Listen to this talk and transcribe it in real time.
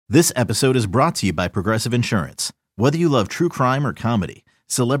This episode is brought to you by Progressive Insurance. Whether you love true crime or comedy,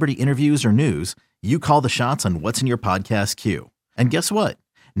 celebrity interviews or news, you call the shots on what's in your podcast queue. And guess what?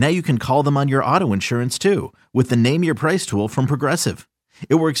 Now you can call them on your auto insurance too with the Name Your Price tool from Progressive.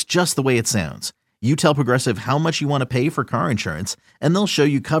 It works just the way it sounds. You tell Progressive how much you want to pay for car insurance, and they'll show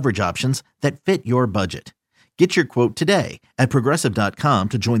you coverage options that fit your budget. Get your quote today at Progressive.com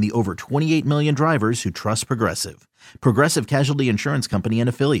to join the over 28 million drivers who trust Progressive. Progressive Casualty Insurance Company and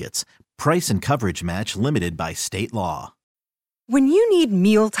Affiliates. Price and coverage match limited by state law. When you need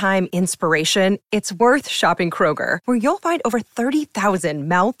mealtime inspiration, it's worth shopping Kroger, where you'll find over 30,000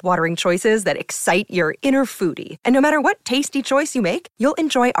 mouth-watering choices that excite your inner foodie. And no matter what tasty choice you make, you'll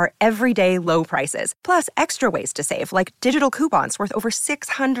enjoy our everyday low prices, plus extra ways to save, like digital coupons worth over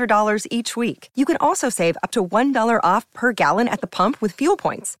 $600 each week. You can also save up to $1 off per gallon at the pump with fuel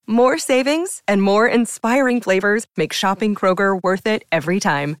points. More savings and more inspiring flavors make shopping Kroger worth it every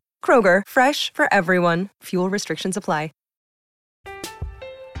time. Kroger, fresh for everyone. Fuel restrictions apply.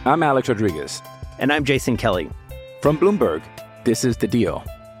 I'm Alex Rodriguez. And I'm Jason Kelly. From Bloomberg, this is The Deal.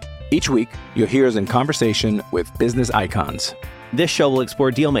 Each week, you'll hear us in conversation with business icons. This show will explore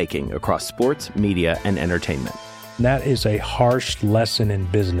deal-making across sports, media, and entertainment. That is a harsh lesson in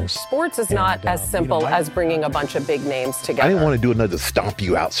business. Sports is not as simple as bringing a bunch of big names together. I didn't want to do another stomp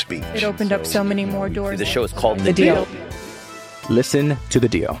you out speech. It opened up so many more doors. The show is called The Deal. Listen to The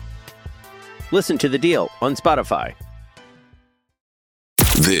Deal. Listen to The Deal on Spotify.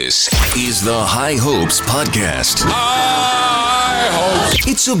 This is the High Hopes Podcast. High Hopes.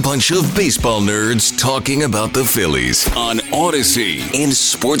 It's a bunch of baseball nerds talking about the Phillies on Odyssey in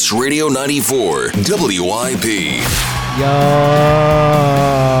Sports Radio 94 WIP.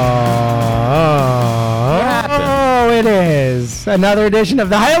 Oh, it is another edition of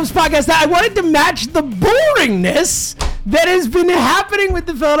the High Hopes Podcast. I wanted to match the boringness that has been happening with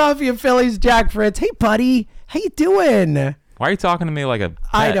the Philadelphia Phillies. Jack Fritz, hey buddy, how you doing? Why are you talking to me like a pet?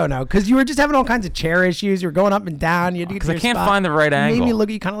 I don't know, because you were just having all kinds of chair issues. You were going up and down. Because I can't find the right angle. Made me look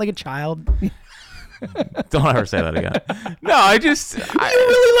at you kind of like a child. Don't ever say that again. No, you were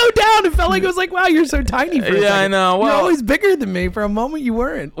really low down. It felt like it was like, wow, you're so tiny for a second. I know. Well, you're always bigger than me. For a moment, you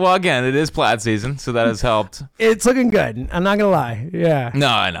weren't. Well, again, it is plaid season, so that has helped. It's looking good. I'm not going to lie. Yeah. No,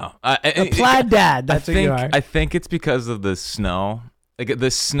 I know. A plaid dad, that's what you are. I think it's because of the snow. Like the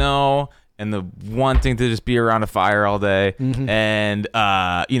snow and the wanting to just be around a fire all day. Mm-hmm. And,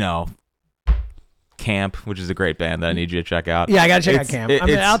 Camp, which is a great band that I need you to check out. Yeah, I gotta check out Camp.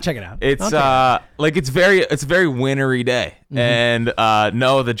 I'll check it out. It's it's a very wintry day, mm-hmm. And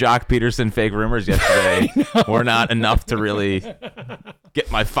the Jock Peterson fake rumors yesterday were not enough to really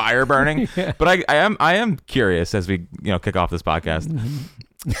get my fire burning. Yeah. But I am curious as we kick off this podcast.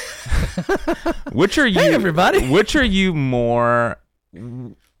 Mm-hmm. Which are you? Hey everybody. Which are you more?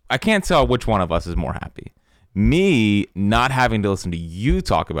 I can't tell which one of us is more happy. Me not having to listen to you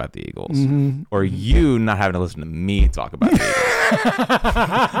talk about the Eagles, mm-hmm. or you not having to listen to me talk about the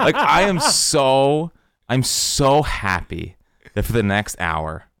Eagles. Like I'm so happy that for the next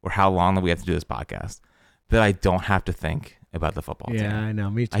hour or how long that we have to do this podcast, that I don't have to think about the football team. Yeah, I know.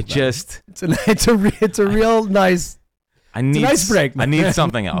 Me too. It's a real nice. I need a nice break. I need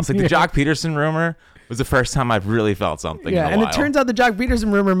something else. Like the Jock Peterson rumor was the first time I've really felt something. Yeah, in a and while. It turns out the Jock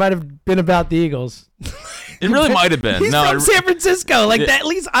Peterson rumor might have been about the Eagles. It really might have been. He's from San Francisco. Like that. At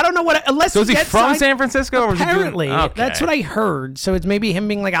least I don't know what. Unless so is he from San Francisco? Or apparently, okay. That's what I heard. So it's maybe him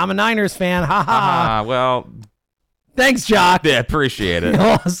being like, "I'm a Niners fan." Ha ha. Well. Thanks, Jock. Yeah, appreciate it.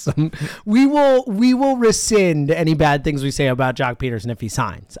 Awesome. We will rescind any bad things we say about Jock Peterson if he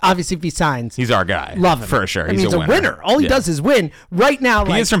signs. Obviously, if he signs, he's our guy. Love him for sure. He's a winner. All he does is win. Right now,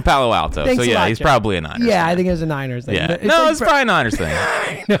 he is from Palo Alto, so yeah, he's probably a Niners. Yeah, fan. I think it's a Niners thing. Yeah. It's probably a Niners thing.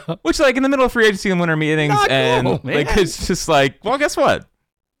 I know. Which, like, in the middle of free agency and winter meetings, it's just like, well, guess what?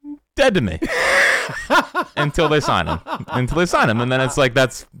 Dead to me. Until they sign him. And then it's like,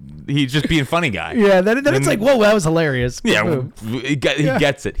 he's just being funny guy. Yeah, then it's like, whoa, that was hilarious. Yeah, he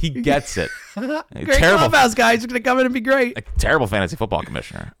gets it. He gets it. Great clubhouse guy. He's going to come in and be great. A terrible fantasy football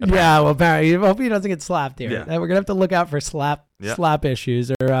commissioner. Apparently. Yeah, well, apparently. I hope he doesn't get slapped here. Yeah. We're going to have to look out for slap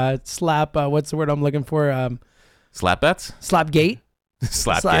issues or slap, what's the word I'm looking for? Slap bets? Slap gate?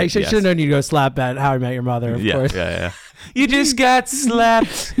 Slap I should have known you'd go slap at How I Met Your Mother, of course. Yeah. You just got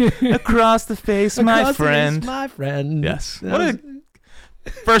slapped across the face, my friend. My friend. Yes.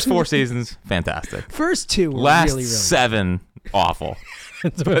 First 4 seasons, fantastic. First 2 were Last really, really 7, awful.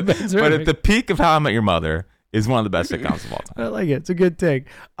 But at the peak of How I Met Your Mother is one of the best sitcoms of all time. I like it. It's a good take.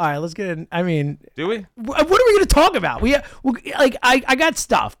 All right, let's get in. I mean, do we? What are we going to talk about? I got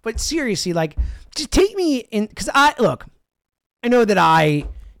stuff, but seriously, just take me in, because I know that I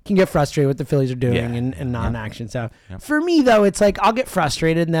can get frustrated with what the Phillies are doing and non-action stuff. For me, though, it's like I'll get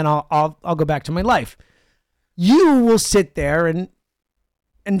frustrated and then I'll go back to my life. You will sit there and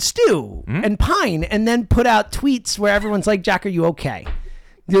stew and pine and then put out tweets where everyone's like, Jack, are you okay?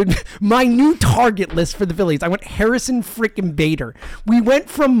 Dude, my new target list for the Phillies, I went Harrison freaking Bader. We went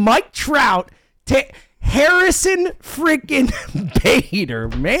from Mike Trout to Harrison freaking Bader.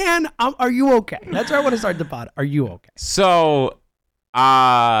 Man, are you okay? That's where I want to start the pod. Are you okay? So,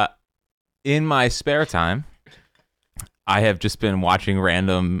 in my spare time, I have just been watching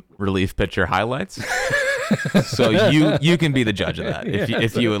random relief pitcher highlights. So you can be the judge of that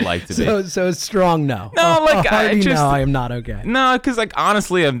if you would like to be. So strong no. No, like I am not okay. No, because like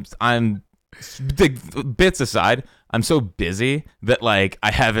honestly, I'm bits aside, I'm so busy that like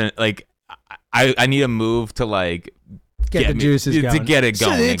I haven't like I need a move to like get the juices going. To get it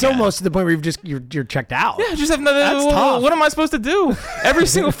going. So it's almost to the point where you're checked out. Yeah, just have nothing. That's tough. What am I supposed to do? Every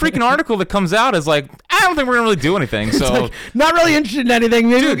single freaking article that comes out is like, I don't think we're gonna really do anything. So like, not really interested in anything.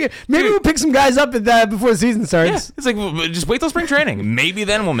 Maybe we'll pick some guys up at that before the season starts. Yeah, it's like just wait till spring training. Maybe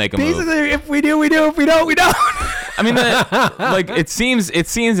then we'll make a move. Basically, if we do, we do. If we don't, we don't. I mean, like it seems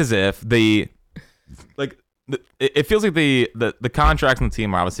as if it feels like the contracts on the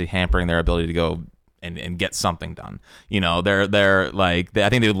team are obviously hampering their ability to go and get something done. You know, they're like, I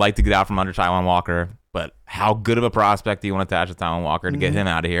think they would like to get out from under Taijuan Walker, but how good of a prospect do you want to attach to Taijuan Walker to get him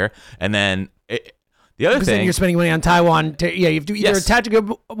out of here? And then the other thing, then you're spending money on Taijuan. You have to either attach a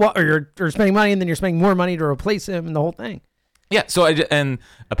good, or you're spending money and then you're spending more money to replace him and the whole thing. Yeah. So and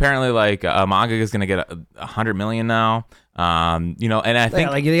apparently like Manga is going to get $100 million now. You know, and I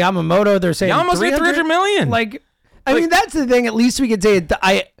think like the Yamamoto, they're saying Yamamoto's get $300 million. I mean, that's the thing. At least we could say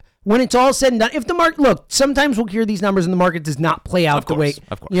when it's all said and done, if the market, look, sometimes we'll hear these numbers and the market does not play out the way,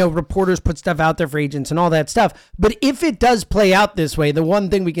 reporters put stuff out there for agents and all that stuff. But if it does play out this way, the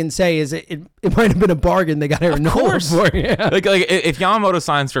one thing we can say is it might have been a bargain. They got Aaron Nola for. Yeah. Like if Yamamoto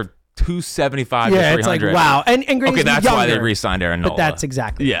signs for $275 to $300. It's like, wow. And okay, that's younger, why they re-signed Aaron Nola. But that's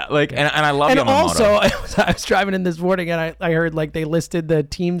exactly. Yeah, like and I love Yamamoto. And also, I was driving in this morning and I heard like they listed the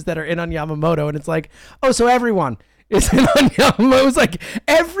teams that are in on Yamamoto, and it's like, oh, so everyone is in on Yamamoto. It was like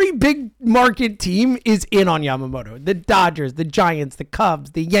every big market team is in on Yamamoto. The Dodgers, the Giants, the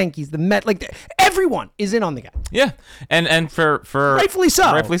Cubs, the Yankees, the Mets, like everyone is in on the guy. Yeah, and for rightfully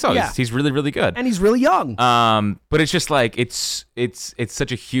so. Rightfully so. Yeah. He's really, really good. And he's really young. But it's just like it's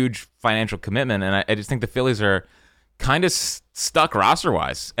such a huge financial commitment, and I just think the Phillies are kind of stuck roster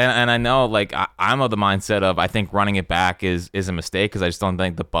wise. And I know like I'm of the mindset of I think running it back is a mistake because I just don't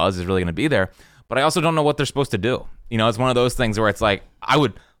think the buzz is really going to be there. But I also don't know what they're supposed to do. You know, it's one of those things where it's like, I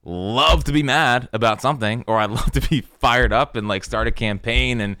would love to be mad about something, or I'd love to be fired up and like start a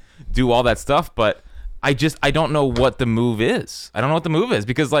campaign and do all that stuff. But I don't know what the move is. I don't know what the move is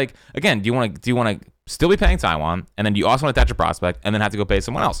because like, again, do you want to still be paying Taijuan and then do you also want to attach a prospect and then have to go pay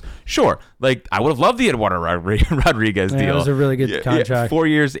someone else? Sure. Like I would have loved the Eduardo Rodriguez deal. It was a really good contract. 4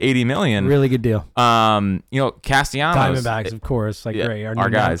 years, $80 million. Really good deal. You know, Castellanos. Diamondbacks, of course. Like great. Our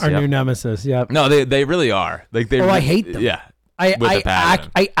guys. Our new nemesis. Yep. No, they really are. Like I hate them. Yeah.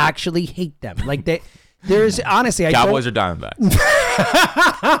 I actually hate them. Like there's honestly, Cowboys or Diamondbacks.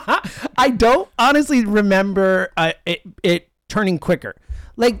 I don't honestly remember it turning quicker.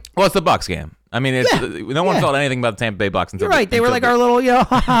 Like, well, it's the Bucs game. I mean, no one felt anything about the Tampa Bay Bucs until you're right. They were like our little,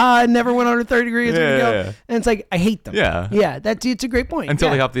 never went under 30 degrees. Yeah. And it's like I hate them. Yeah, it's a great point. Until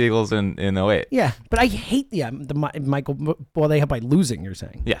they helped the Eagles in 2008. Yeah, but I hate the Michael. Well, they helped by losing. You're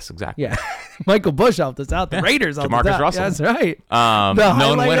saying? Yes, exactly. Yeah, Michael Bush helped us out. The Raiders helped us out. Jamarcus Russell. Yeah, that's right.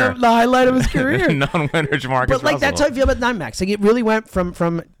 The highlight of his career. Known winner, Jamarcus Russell. But like that's how I feel about Diamondbacks. Like it really went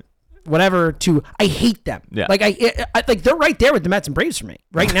from whatever to I hate them. Yeah. Like I like they're right there with the Mets and Braves for me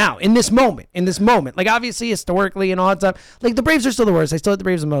right now in this moment. Like obviously historically and all that stuff. Like the Braves are still the worst. I still hate the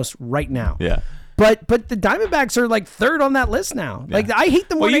Braves the most right now. Yeah. But the Diamondbacks are like third on that list now. Yeah. Like I hate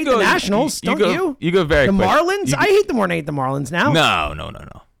them more than I hate the Nationals. Don't you? You go very the quick. Marlins. I hate them more than I hate the Marlins now. No.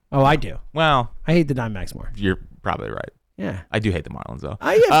 Oh, I do. Well, I hate the Diamondbacks more. You're probably right. Yeah. I do hate the Marlins though.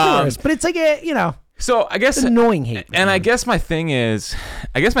 Of course. But it's like So I guess it's annoying hate. And I guess my thing is,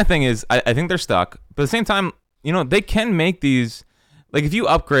 I think they're stuck. But at the same time, you know, they can make these. Like if you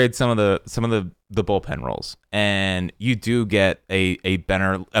upgrade some of the bullpen roles, and you do get a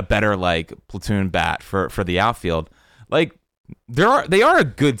better like platoon bat for the outfield, like they are a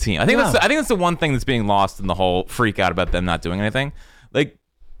good team. I think that's the one thing that's being lost in the whole freak out about them not doing anything. Like.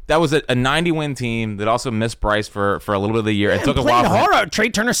 That was a 90-win team that also missed Bryce for a little bit of the year. It took a while. Hard. Trey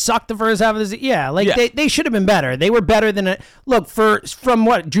Turner sucked the first half of this. They should have been better. They were better than look from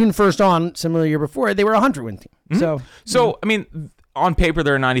what June 1st on, similar year before, they were a 100-win team. Mm-hmm. So I mean, on paper,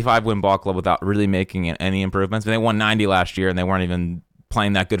 they're a 95 win ball club without really making any improvements. They won 90 last year, and they weren't even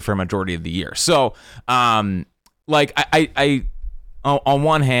playing that good for a majority of the year. So, like, I on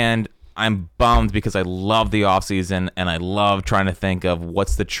one hand, I'm bummed because I love the offseason and I love trying to think of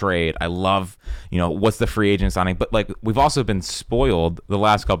what's the trade. I love, what's the free agent signing. But like we've also been spoiled the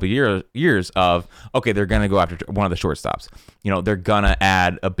last couple of years of, okay, they're going to go after one of the shortstops. They're going to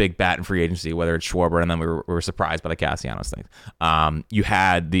add a big bat in free agency, whether it's Schwarber, and then we were surprised by the Castellanos thing. You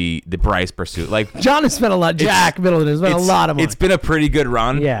had the Bryce pursuit. Like John has spent a lot. Jack Middleton has spent a lot of money. It's been a pretty good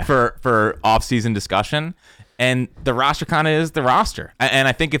run for offseason discussion. And the roster kind of is the roster. And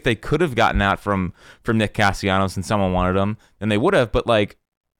I think if they could have gotten out from Nick Castellanos and someone wanted him, then they would have. But like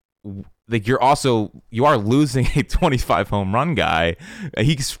you are losing a 25 home run guy.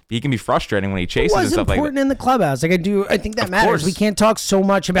 He can be frustrating when he chases and stuff like that. Important in the clubhouse. Like I think that matters. Course. We can't talk so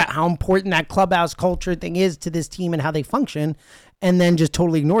much about how important that clubhouse culture thing is to this team and how they function, and then just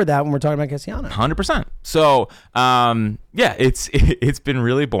totally ignore that when we're talking about Castellanos. 100%. So, it's been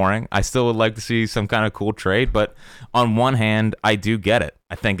really boring. I still would like to see some kind of cool trade, but on one hand, I do get it.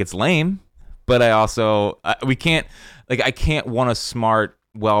 I think it's lame, but I also I can't want a smart,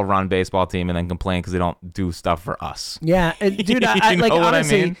 well-run baseball team and then complain because they don't do stuff for us. Yeah, dude.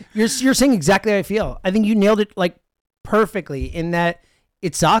 Honestly, I mean? You're saying exactly how I feel. I think you nailed it like perfectly in that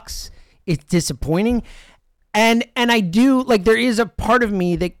it sucks. It's disappointing. And I do, like, there is a part of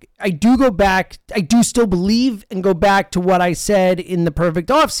me that I do go back, I do still believe and go back to what I said in the perfect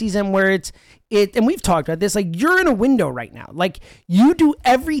offseason where and we've talked about this, like, you're in a window right now. Like, you do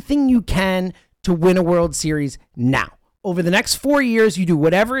everything you can to win a World Series now. Over the next 4 years, you do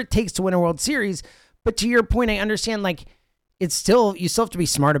whatever it takes to win a World Series. But to your point, I understand, like, you still have to be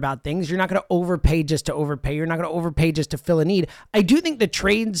smart about things. You're not going to overpay just to overpay. You're not going to overpay just to fill a need. I do think the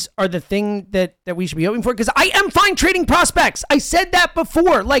trades are the thing that we should be hoping for because I am fine trading prospects. I said that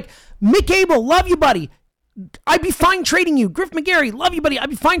before. Like, Mick Abel, love you, buddy. I'd be fine trading you. Griff McGarry, love you, buddy. I'd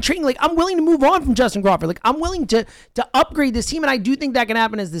be fine trading. Like, I'm willing to move on from Justin Crawford. Like, I'm willing to upgrade this team, and I do think that can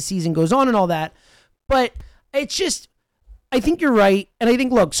happen as the season goes on and all that. But it's just, I think you're right. And I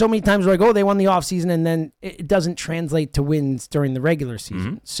think, look, so many times we're like, oh, they won the offseason, and then it doesn't translate to wins during the regular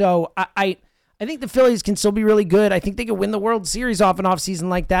season. Mm-hmm. So I think the Phillies can still be really good. I think they could win the World Series off an offseason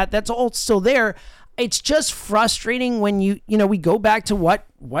like that. That's all still there. It's just frustrating when we go back to what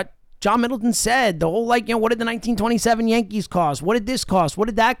John Middleton said. The whole, like, what did the 1927 Yankees cost? What did this cost? What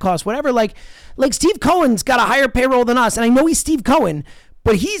did that cost? Whatever. Like Steve Cohen's got a higher payroll than us. And I know he's Steve Cohen,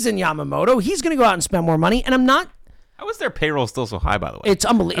 but he's in Yamamoto. He's going to go out and spend more money. And I'm not. How is their payroll still so high, by the way? It's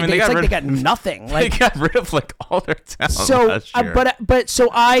unbelievable. They got nothing. Like, they got rid of like all their talent last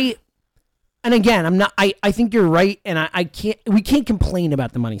year. And again, I'm not. I think you're right, and I can't. We can't complain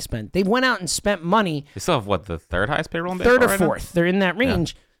about the money spent. They went out and spent money. They still have the third highest payroll in baseball? Third or fourth. They're in that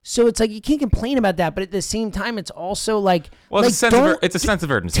range. Yeah. So it's like you can't complain about that, but at the same time, it's also like, well, it's a sense of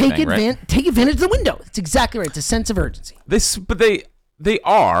urgency. Take advantage of the window. It's exactly right. It's a sense of urgency. But they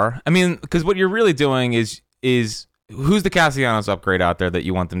are. I mean, because what you're really doing is who's the Castellanos upgrade out there that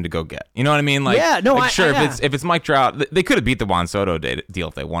you want them to go get? You know what I mean? Like, yeah, no, if it's Mike Trout, they could have beat the Juan Soto deal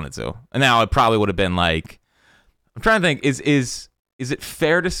if they wanted to. And now it probably would have been like, I'm trying to think, is it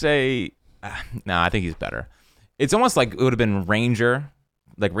fair to say? No, I think he's better. It's almost like it would have been Ranger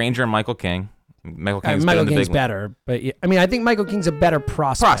and Michael King. Michael King's better, but I mean, I think Michael King's a better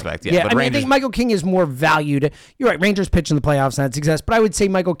prospect. Yeah. I think Michael King is more valued. You're right. Rangers pitch in the playoffs, and that's success. But I would say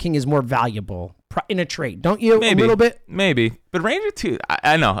Michael King is more valuable in a trade, don't you? Maybe, a little bit, maybe. But Ranger too.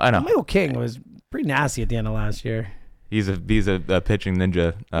 I know. Michael King was pretty nasty at the end of last year. He's a pitching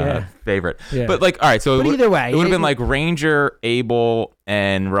ninja favorite. Yeah. But like, all right. So either way, it would have been like Ranger, Abel,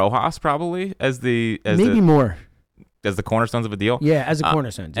 and Rojas probably as more as the cornerstones of a deal. Yeah, as a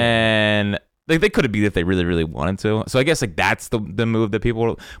cornerstone. And they could have beat it if they really, really wanted to. So I guess like that's the move that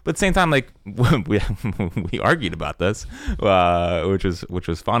people. But at the same time, like we argued about this, which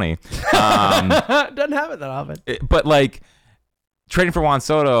was funny. Doesn't happen that often. But like trading for Juan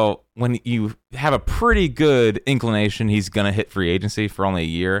Soto, when you have a pretty good inclination he's gonna hit free agency for only a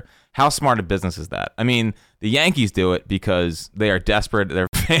year, how smart a business is that? I mean, the Yankees do it because they are desperate. Their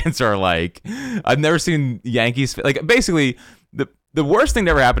fans are like, I've never seen Yankees like basically the worst thing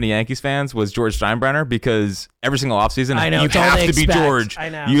that ever happened to Yankees fans was George Steinbrenner because every single offseason, you have to be George. I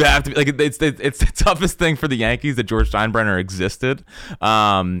know. You have to like it's the toughest thing for the Yankees that George Steinbrenner existed.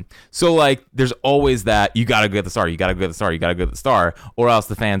 So like there's always that you got to go get the star, you got to go get the star, you got to go get the star, or else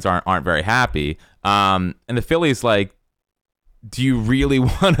the fans aren't very happy. And the Phillies, like, do you really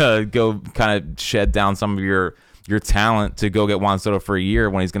want to go kind of shed down some of your your talent to go get Juan Soto for a year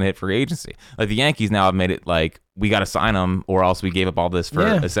when he's going to hit free agency. Like the Yankees now have made it like we got to sign him or else we gave up all this for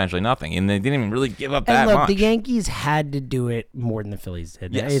essentially nothing. And they didn't even really give up that much. The Yankees had to do it more than the Phillies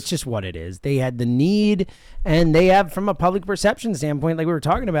did. Yes. It's just what it is. They had the need, and they have, from a public perception standpoint, like we were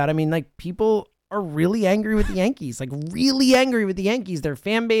talking about, I mean, like people are really angry with the Yankees, like really angry with the Yankees. Their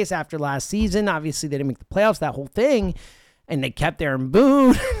fan base after last season, obviously they didn't make the playoffs, that whole thing, and they kept Aaron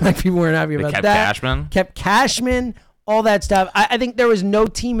Boone. Like people weren't happy about that. Kept Cashman, all that stuff. I think there was no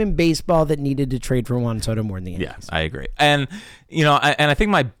team in baseball that needed to trade for Juan Soto more than the Yankees. Yeah, I agree. And I think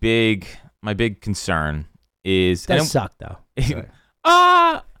my big concern is that sucked though.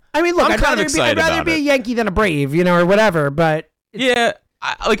 I mean, look, I'd rather be a Yankee than a Brave, or whatever. But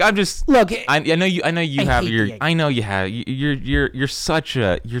I'm just look. I know you have you're such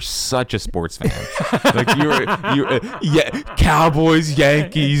a sports fan. Like you're Cowboys,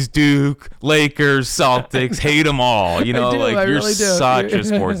 Yankees, Duke, Lakers, Celtics, hate them all. You're really such a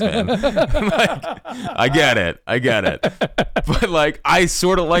sports fan. Like I get it. But like I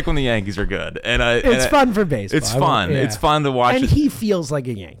sort of like when the Yankees are good, it's fun for baseball. It's fun. It's fun to watch. And he feels like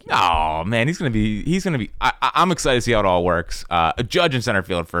a Yankee. Oh man, he's gonna be. I'm excited to see how it all works. A Judge in center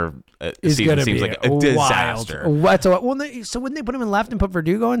field for a season seems like a disaster. So wouldn't they put him in left and put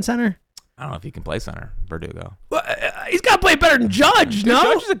Verdugo in center? I don't know if he can play center, Verdugo. Well, he's got to play better than Judge, no?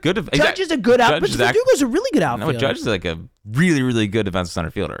 Judge is a good outfielder. Verdugo's a really good outfielder. No, Judge is like a really, really good defensive center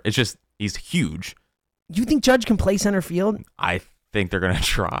fielder. It's just he's huge. You think Judge can play center field? I think they're gonna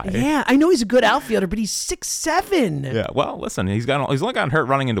try. Yeah, I know he's a good outfielder, but he's 6'7". Yeah, well, listen, he's only gotten hurt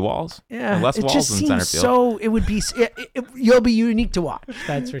running into walls. Yeah, less it walls just in seems center field. so. It would be. You'll be unique to watch.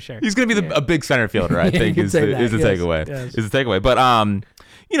 That's for sure. He's gonna be a big center fielder. I think is the takeaway. Yes. Is the takeaway. But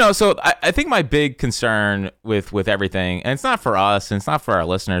so I think my big concern with everything, and it's not for us, and it's not for our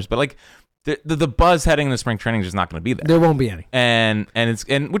listeners, but like the buzz heading into spring training is just not going to be there. There won't be any, and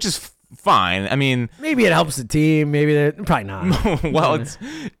which is fine. I mean, maybe it helps the team. Maybe they're probably not. Well,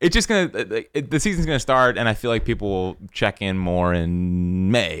 it's just gonna the season's gonna start, and I feel like people will check in more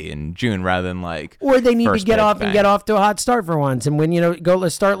in May and June rather than like. Or they need to get off to a hot start for once, and when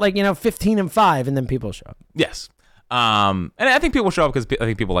let's start 15-5, and then people show up. Yes. And I think people show up because I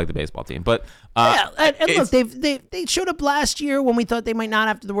think people like the baseball team. But and look, they showed up last year when we thought they might not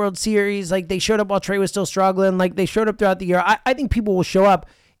after the World Series. Like they showed up while Trey was still struggling. Like they showed up throughout the year. I think people will show up.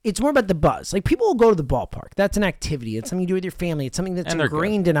 It's more about the buzz. Like people will go to the ballpark. That's an activity. It's something you do with your family. It's something that's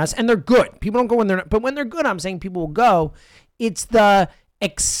ingrained in us. And they're good. People don't go when they're not. But when they're good, I'm saying people will go. It's the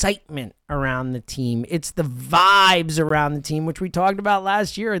excitement around the team. It's the vibes around the team, which we talked about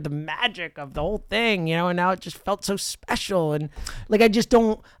last year, the magic of the whole thing, and now it just felt so special. And like, I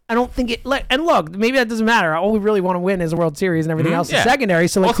don't think it, like, and look, maybe that doesn't matter. All we really want to win is a World Series and everything else is secondary.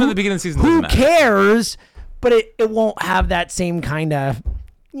 So like, also, the beginning of the season who cares? But it won't have that same kind of,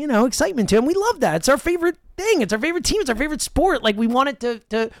 excitement to it. And we love that. It's our favorite thing. It's our favorite team. It's our favorite sport. Like we want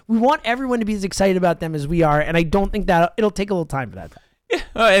it we want everyone to be as excited about them as we are. And I don't think that it'll take a little time for that. Yeah,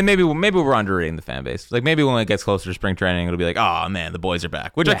 and maybe we're underrating the fan base. Like maybe when it gets closer to spring training, it'll be like, oh man, the boys are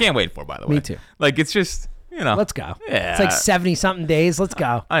back, which I can't wait for. By the way, me too. Like it's just let's go. Yeah, it's like 70 something days. Let's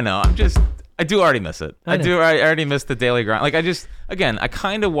go. I know. I do already miss it. I already miss the daily grind. Like I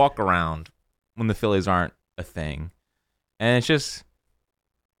kind of walk around when the Phillies aren't a thing, and it's just,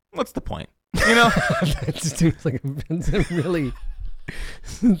 what's the point? That just seems like a really.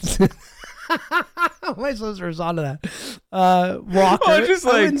 How am I supposed to respond to that? Walker. I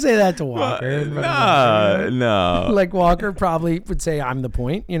wouldn't say that to Walker. No. Like Walker probably would say, "I'm the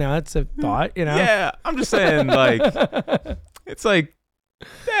point." That's a thought. Yeah, I'm just saying. Like, it's like,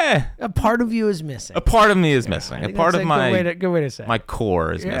 a part of you is missing. A part of me is missing. A part of my good way to say. My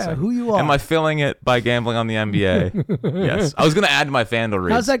core is missing. Who you are. Am I filling it by gambling on the NBA? Yes. I was gonna add to my FanDuel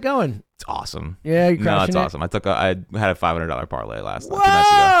reads. How's that going? It's awesome. Yeah, you crushing it's awesome. I had a $500 parlay last 2 nights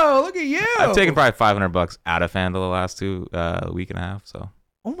ago. Whoa, look at you. I've taken probably $500 out of FanDuel the last week and a half. So.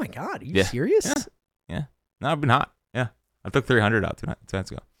 Oh my God, are you serious? Yeah. No, I've been hot. Yeah. I took 300 out 2 nights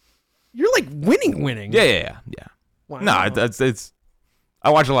ago. You're like winning. Yeah. Wow. No, it's.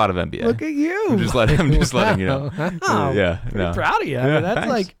 I watch a lot of NBA. Look at you. I'm just letting you know. Wow. Yeah. I'm proud of you. That's thanks.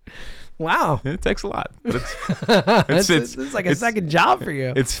 like. Wow. It takes a lot. But it's like a second job for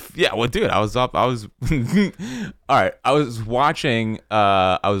you. Well, dude, I was all right. I was watching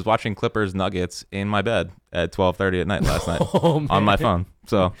Clippers Nuggets in my bed at 12:30 at night last night on my phone.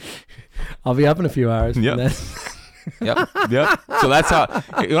 So I'll be up in a few hours. Yep. Yep. So that's how.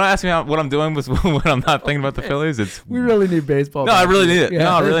 You want to ask me what I'm doing when I'm not thinking about the Phillies? We really need baseball. No, I really need it. Yeah, no,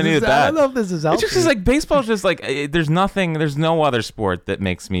 I really need it bad. I don't know if this is helpful. It's just like baseball's just like there's no other sport that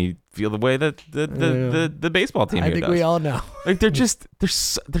makes me feel the way that the baseball team here does. I think we all know. Like they're just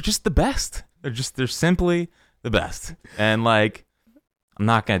the best. They're simply the best. And like I'm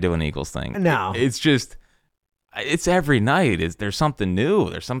not gonna do an Eagles thing. No, it's every night. There's something new.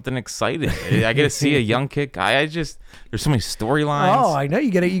 There's something exciting. I get to see a young kid. There's so many storylines. Oh, I know.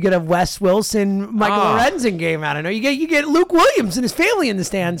 You get a Wes Wilson, Michael Lorenzen game out. I know you get Luke Williams and his family in the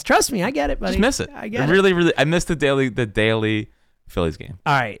stands. Trust me, I get it, buddy. Just miss it. I get it. Really, I miss the daily Phillies game.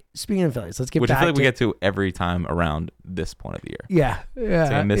 All right. Speaking of Phillies, let's get back. Which I feel like we get to every time around this point of the year. Yeah.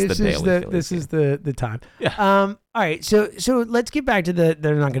 So I miss the daily Phillies This game. is the time. Yeah. All right. So let's get back to they're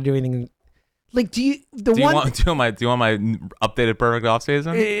not going to do anything. Like, do you want my updated perfect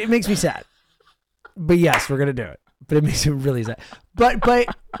offseason? It makes me sad. But yes, we're gonna do it. But it makes me really sad.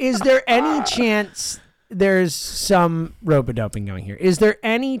 But is there any chance there's some robo-doping going here? Is there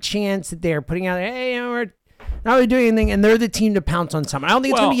any chance that they're putting out, hey, we're not really doing anything, and they're the team to pounce on someone? I don't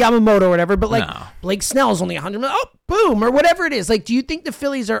think it's gonna be Yamamoto or whatever, but like Blake Snell's only 100 million. Oh, boom, or whatever it is. Like, do you think the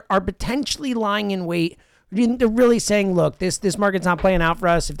Phillies are potentially lying in wait? Or do you think they're really saying, look, this market's not playing out for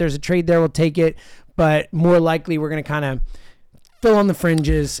us. If there's a trade there, we'll take it. But more likely, we're going to kind of fill on the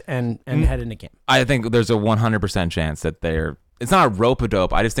fringes and head into camp. I think there's a 100% chance that it's not a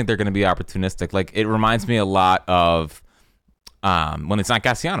rope-a-dope. I just think they're going to be opportunistic. Like, it reminds me a lot of when they signed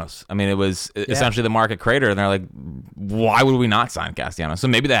Castellanos. I mean, it was essentially the market crater, and they're like, why would we not sign Castellanos? So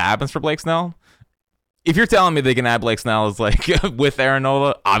maybe that happens for Blake Snell. If you're telling me they can add Blake Snell as like with Aaron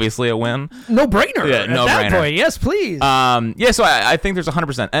Nola, obviously a win. No brainer. Yeah, no brainer. At that point, yes, please. So I think there's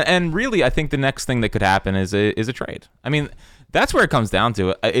 100%. And really, I think the next thing that could happen is a trade. I mean, that's where it comes down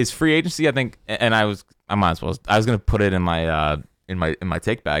to. Is free agency, I think, and I was going to put it in my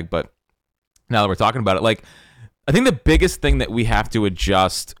take bag, but now that we're talking about it, like, I think the biggest thing that we have to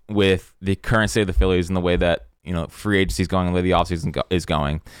adjust with the current state of the Phillies and the way that, free agency is going and the way the offseason is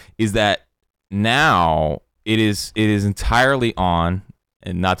going is that now it is entirely on,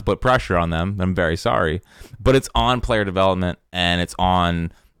 and not to put pressure on them, I'm very sorry, but it's on player development and it's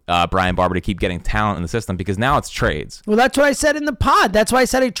on Brian Barber to keep getting talent in the system, because now it's trades. Well, that's what I said in the pod. That's why I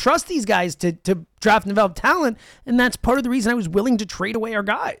said I trust these guys to draft and develop talent, and that's part of the reason I was willing to trade away our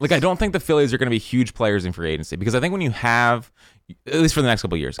guys. Like, I don't think the Phillies are going to be huge players in free agency, because I think when you have, at least for the next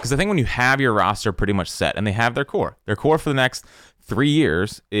couple of years, because I think when you have your roster pretty much set and they have their core for the next 3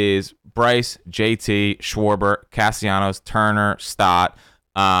 years is Bryce, JT, Schwarber, Castellanos, Turner, Stott,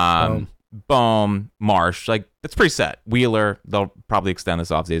 Bohm, Marsh. Like, that's pretty set. Wheeler, they'll probably extend this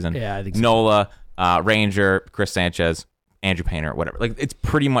offseason. Yeah, I think so. Nola, Ranger, Chris Sanchez, Andrew Painter, whatever. Like, it's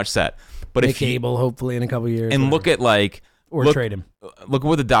pretty much set. But Nick Abel, hopefully in a couple of years. And look at trade him. Look at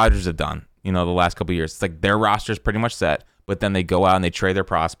what the Dodgers have done, the last couple of years. It's like their roster is pretty much set, but then they go out and they trade their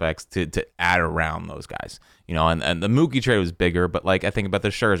prospects to add around those guys. And the Mookie trade was bigger, but like I think about the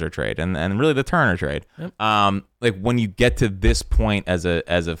Scherzer trade and really the Turner trade. Yep. Like when you get to this point as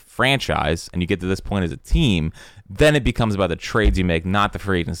a franchise and you get to this point as a team, then it becomes about the trades you make, not the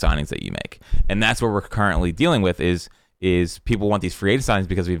free agent signings that you make. And that's what we're currently dealing with is people want these free agent signings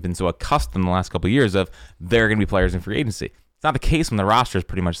because we've been so accustomed the last couple of years of they're going to be players in free agency. It's not the case when the roster is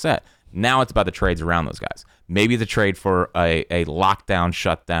pretty much set. Now it's about the trades around those guys. Maybe the trade for a lockdown,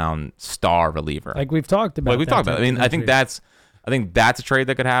 shutdown star reliever, like we've talked about. I mean, I think that's a trade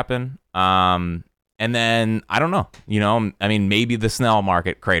that could happen. And then I don't know. I mean, maybe the Snell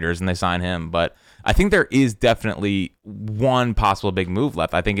market craters and they sign him, but I think there is definitely one possible big move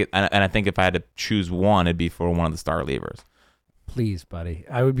left. I think if I had to choose one, it'd be for one of the star relievers. Please, buddy.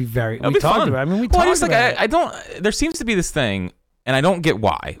 I would be very. It'd be fun. We talked about it. I don't. There seems to be this thing, and I don't get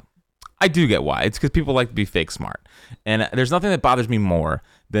why. I do get why. It's because people like to be fake smart, and there's nothing that bothers me more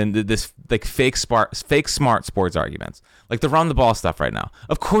than this like fake smart sports arguments, like the run the ball stuff right now.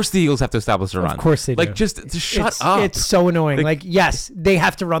 Of course, the Eagles have to establish a run. Of course they do. Like just shut up. It's so annoying. Like yes, they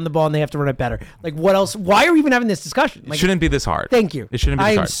have to run the ball and they have to run it better. Like what else? Why are we even having this discussion? Like, it shouldn't be this hard. Thank you. It shouldn't be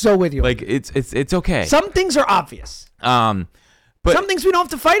this hard. I am so with you. Like it's okay. Some things are obvious. But some things we don't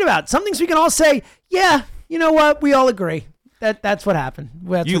have to fight about. Some things we can all say, yeah, you know what? We all agree. That's what happened.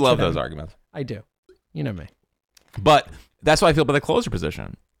 You love those arguments. I do. You know me. But that's why I feel about the closer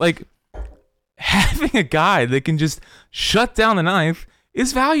position. Like, having a guy that can just shut down the ninth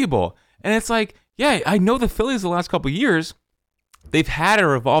is valuable. And it's like, yeah, I know the Phillies the last couple of years, they've had a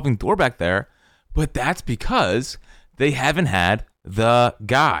revolving door back there, but that's because they haven't had the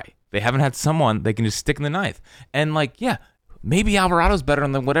guy. They haven't had someone they can just stick in the ninth. And like, yeah, maybe Alvarado's better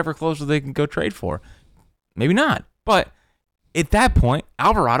than whatever closer they can go trade for. Maybe not. But at that point,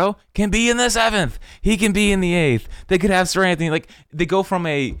 Alvarado can be in the 7th. He can be in the 8th. They could have Sir Anthony. Like, they go from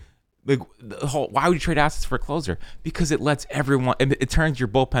the whole, why would you trade assets for a closer? Because it lets everyone, it turns your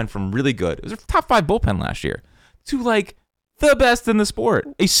bullpen from really good. It was a top 5 bullpen last year to like the best in the sport.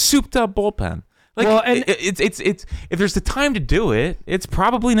 A souped up bullpen. Like, well, and it's if there's the time to do it, it's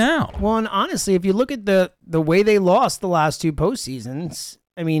probably now. Well, and honestly, if you look at the way they lost the last 2 postseasons,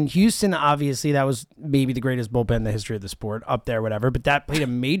 I mean, Houston, obviously, that was maybe the greatest bullpen in the history of the sport, up there, whatever, but that played a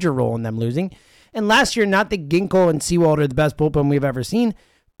major role in them losing. And last year, not that Ginkel and Sewald are the best bullpen we've ever seen,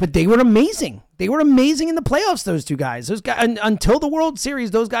 but they were amazing. They were amazing in the playoffs, those 2 guys. Those guys, until the World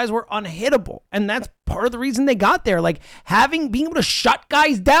Series, those guys were unhittable. And that's part of the reason they got there. Like, being able to shut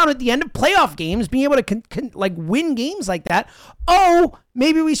guys down at the end of playoff games, being able to win games like that. Oh,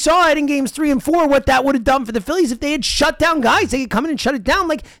 maybe we saw it in games 3 and 4, what that would have done for the Phillies if they had shut down guys. They could come in and shut it down.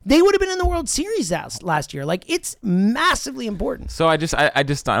 Like, they would have been in the World Series last year. Like, it's massively important. So I don't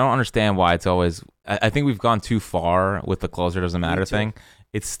understand why it's always, I think we've gone too far with the closer doesn't matter thing.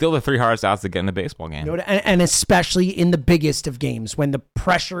 It's still the 3 hardest outs to get in a baseball game. And especially in the biggest of games when the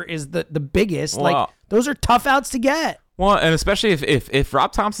pressure is the biggest. Well, like, those are tough outs to get. Well, and especially if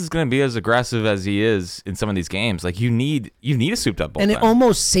Rob Thompson's going to be as aggressive as he is in some of these games, like you need a souped up bullpen. And it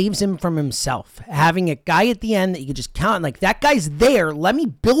almost saves him from himself. Having a guy at the end that you can just count, like, that guy's there. Let me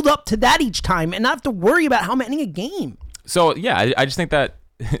build up to that each time and not have to worry about how many a game. So, yeah, I just think that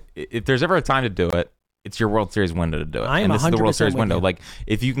if there's ever a time to do it, it's your World Series window to do it. And this is the World Series window. You. Like,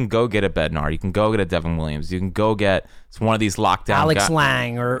 if you can go get a Bednar, you can go get a Devin Williams, you can go get one of these lockdown Alex guys.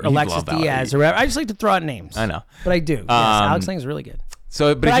 Lang or Alexis Diaz or whatever. I just like to throw out names. I know. But I do. Yes, Alex Lang is really good.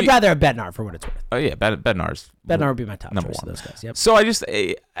 So, but I'd rather have Bednar for what it's worth. Oh, yeah, Bednar would be my top choice of those guys. Yep. So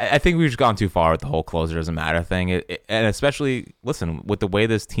I think we've just gone too far with the whole closer doesn't matter thing. And especially, listen, with the way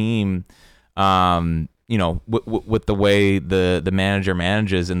this team, with the way the manager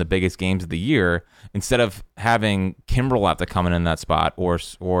manages in the biggest games of the year, instead of having Kimbrel have to come in that spot, or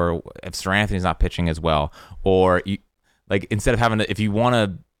if Sir Anthony's not pitching as well, or instead of having to, if you want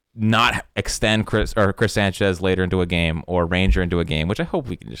to not extend Chris Sanchez later into a game or Ranger into a game, which I hope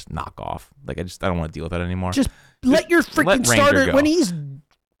we can just knock off. Like, I don't want to deal with that anymore. Just let your freaking starter go. when he's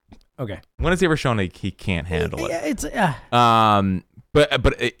okay. When has he ever shown he can't handle it? Yeah, it's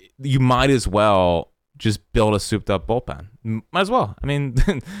but you might as well just build a souped up bullpen. Might as well. I mean,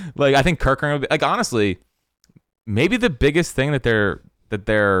 like, I think Kerkering would be, like, honestly, maybe the biggest thing that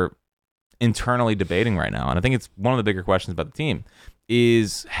they're internally debating right now, and I think it's one of the bigger questions about the team,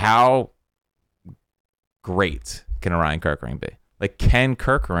 is how great can Ryan Kerkering be? Like, can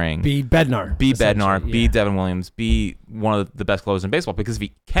Kerkering be Bednar, be Devin Williams, be one of the best closers in baseball? Because if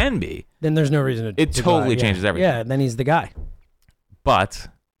he can be, then there's no reason to. It totally changes everything. Yeah, then he's the guy. But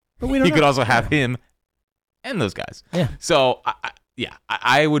we don't you could also have him and those guys. Yeah. So,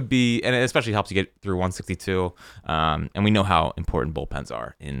 I would be, and it especially helps you get through 162. And we know how important bullpens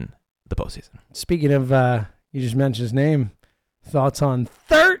are in the postseason. Speaking of, you just mentioned his name. Thoughts on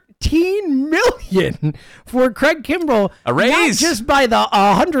 $13 million for Craig Kimbrel? A raise, not just by the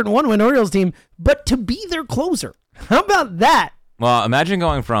 101 win Orioles team, but to be their closer. How about that? Well, imagine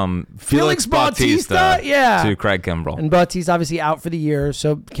going from Felix Bautista to Craig Kimbrel. And Bautista obviously out for the year,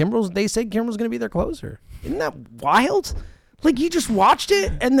 so they said Kimbrel's going to be their closer. Isn't that wild? Like, you just watched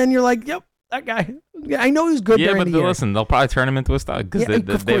it, and then you're like, yep, that guy. I know he's good during the year. Yeah, but listen, they'll probably turn him into a stud because they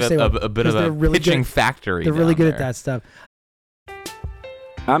have a bit of a really pitching factory. They're really good at that stuff.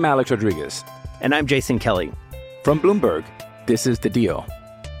 I'm Alex Rodriguez. And I'm Jason Kelly. From Bloomberg, this is The Deal.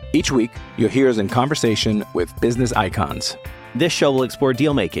 Each week, you'll hear us in conversation with business icons. This show will explore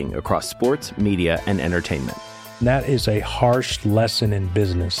deal-making across sports, media, and entertainment. That is a harsh lesson in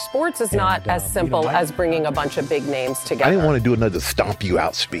business. Sports is not as simple as bringing a bunch of big names together. I didn't want to do another stomp you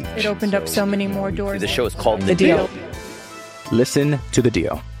out speech. It opened up so many more doors. The show is called The Deal. Listen to The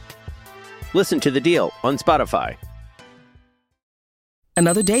Deal. Listen to The Deal on Spotify.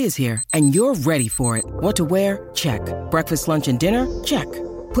 Another day is here, and you're ready for it. What to wear? Check. Breakfast, lunch, and dinner? Check.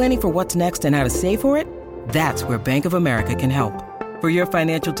 Planning for what's next and how to save for it? That's where Bank of America can help. For your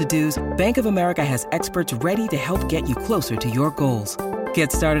financial to-dos, Bank of America has experts ready to help get you closer to your goals.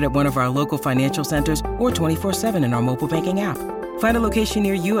 Get started at one of our local financial centers or 24/7 in our mobile banking app. Find a location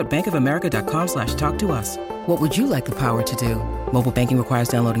near you at bankofamerica.com/talktous. What would you like the power to do? Mobile banking requires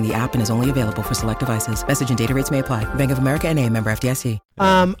downloading the app and is only available for select devices. Message and data rates may apply. Bank of America N.A., member FDIC.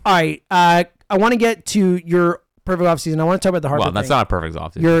 All right. I want to get to your perfect offseason. I want to talk about the Harper Well, that's thing. not a perfect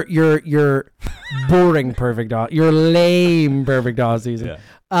offseason. Your boring perfect off. Your lame perfect offseason.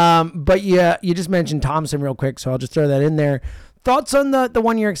 Yeah. But yeah, you just mentioned Thompson real quick, so I'll just throw that in there. Thoughts on the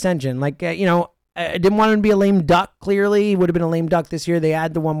 1 year extension? Like, I didn't want him to be a lame duck, clearly. He would have been a lame duck this year. They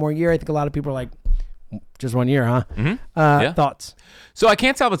add the one more year. I think a lot of people are like, just 1 year, huh? Mm-hmm. Thoughts? So I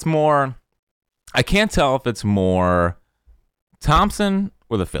can't tell if it's more Thompson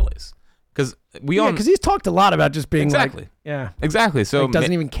or the Phillies. Because he's talked a lot about just being exactly. Exactly. So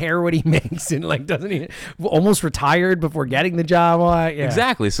doesn't even care what he makes and doesn't even almost retired before getting the job.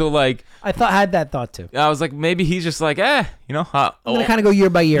 Exactly. So I had that thought too. I was like, maybe he's just like, I'm gonna kind of go year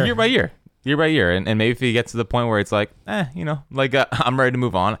by year, and maybe if he gets to the point where it's like, I'm ready to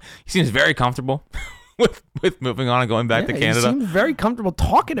move on. He seems very comfortable with moving on and going back to Canada. He seems very comfortable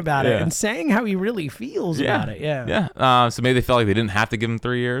talking about it and saying how he really feels about it. So maybe they felt like they didn't have to give him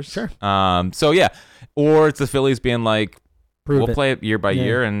 3 years. Sure. Or it's the Phillies being like, we'll play it year by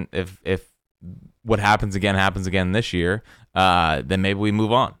year, and if what happens again this year, then maybe we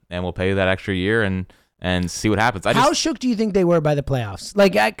move on and we'll pay you that extra year and see what happens. How shook do you think they were by the playoffs?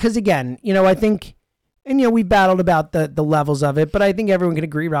 Because again, I think. And, we battled about the levels of it, but I think everyone can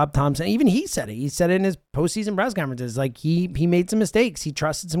agree Rob Thompson, even he said it. He said it in his postseason press conferences. He made some mistakes. He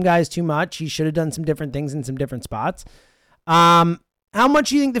trusted some guys too much. He should have done some different things in some different spots. How much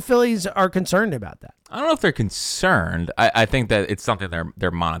do you think the Phillies are concerned about that? I don't know if they're concerned. I think that it's something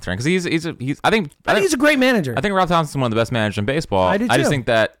they're monitoring because I think he's a great manager. I think Rob Thompson's one of the best managers in baseball. I do too. I just think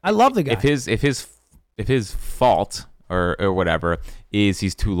that I love the guy. If his fault or whatever is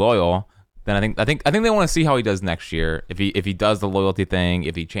he's too loyal, then I think they want to see how he does next year. If he does the loyalty thing,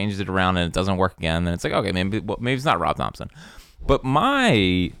 if he changes it around and it doesn't work again, then it's like, okay, maybe it's not Rob Thompson. But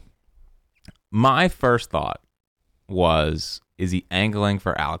my first thought was, is he angling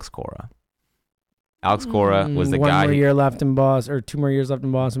for Alex Cora? Alex Cora was the guy. 1 more year left in Boston, or 2 more years left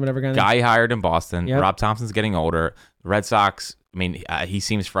in Boston, whatever. Guy he hired in Boston. Yep. Rob Thompson's getting older. The Red Sox. I mean, he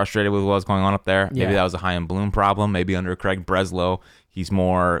seems frustrated with what's going on up there. Maybe that was a Chaim Bloom problem. Maybe under Craig Breslow, he's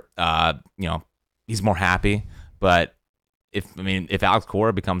more, he's more happy. But if Alex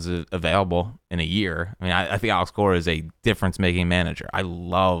Cora becomes available in a year, I think Alex Cora is a difference-making manager. I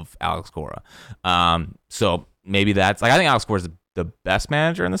love Alex Cora. So maybe that's I think Alex Cora is the best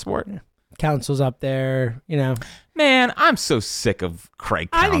manager in the sport. Yeah. Council's up there, Man, I'm so sick of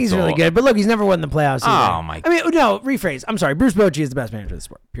Craig Counsell. I think he's really good, but look, he's never won the playoffs either. Oh, my God. No, rephrase. I'm sorry. Bruce Bochy is the best manager of the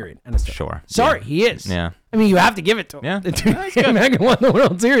sport, period. Sure. Sorry, he is. Yeah. You have to give it to him. Yeah. The dude came back and won the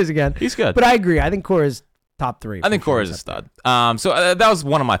World Series again. He's good. But I agree. I think Cora's top 3. I think Cora's a stud. So that was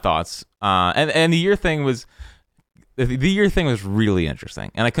one of my thoughts. And the year thing was... The year thing was really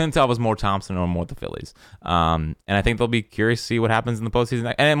interesting, and I couldn't tell if it was more Thompson or more the Phillies. And I think they'll be curious to see what happens in the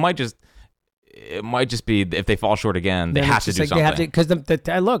postseason. And it might just be if they fall short again, they have to do something. They have to, because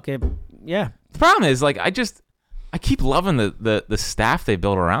The problem is I keep loving the staff they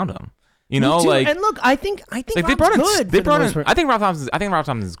built around him. And look, I think they brought good. I think Rob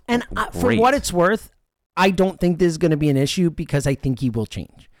Thompson's and great. For what it's worth, I don't think this is going to be an issue because I think he will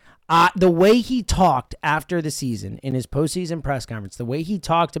change. The way he talked after the season in his postseason press conference, the way he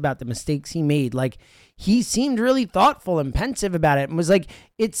talked about the mistakes he made, he seemed really thoughtful and pensive about it and was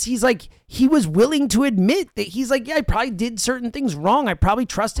he was willing to admit that he's like, yeah, I probably did certain things wrong. I probably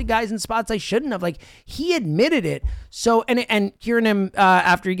trusted guys in spots I shouldn't have. He admitted it. So, and hearing him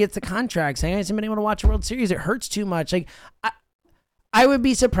after he gets the contract saying, I haven't been able to watch a World Series. It hurts too much. I would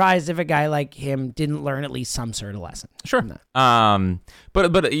be surprised if a guy like him didn't learn at least some sort of lesson. Sure.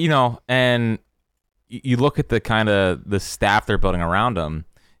 But and you look at the kind of the staff they're building around him.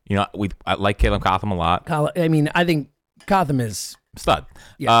 I like Caleb Cotham a lot. I think Cotham is stud.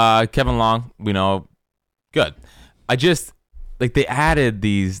 Yeah. Kevin Long, good. I just they added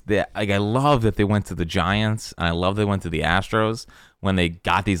these. I love that they went to the Giants, and I love they went to the Astros when they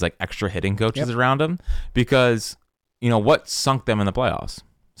got these extra hitting coaches around them because. What sunk them in the playoffs?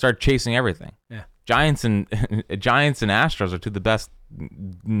 Started chasing everything. Yeah. Giants and Astros are two of the best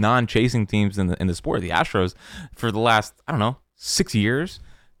non-chasing teams in the sport. The Astros, for the last 6 years,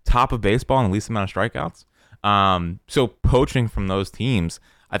 top of baseball in the least amount of strikeouts. So poaching from those teams,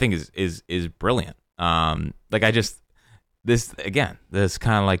 I think is brilliant. This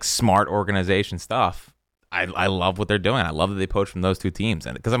kind of smart organization stuff. I love what they're doing. I love that they poach from those two teams,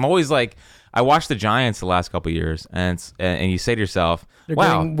 and because I'm always I watched the Giants the last couple of years, and you say to yourself,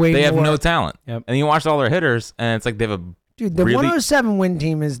 "Wow, they have no talent." Yep. And you watch all their hitters, and it's they have a the 107 win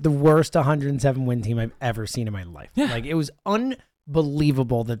team is the worst 107 win team I've ever seen in my life. Yeah. It was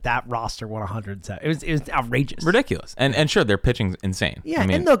unbelievable that roster won 107. It was outrageous, ridiculous, and sure, their pitching's insane. Yeah,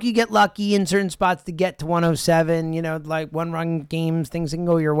 and look, you get lucky in certain spots to get to 107. 1-run games, things can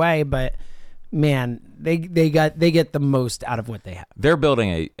go your way, but. Man, they get the most out of what they have. They're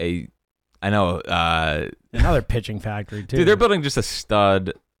building another pitching factory too. Dude, they're building just a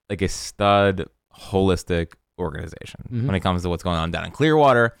stud holistic organization when it comes to what's going on down in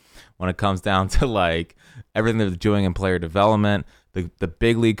Clearwater, when it comes down to like everything they're doing in player development, the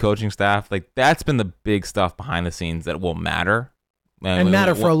big league coaching staff. Like that's been the big stuff behind the scenes that will matter. And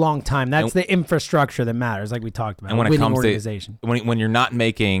matter for a long time. That's the infrastructure that matters, like we talked about. And when it comes organization. to when you're not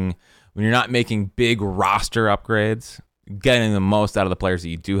making big roster upgrades, getting the most out of the players that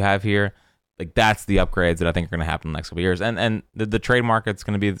you do have here, like that's the upgrades that I think are going to happen in the next couple of years. And the trade market's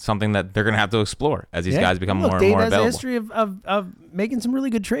going to be something that they're going to have to explore as these guys become more and more available. Dave has a history of making some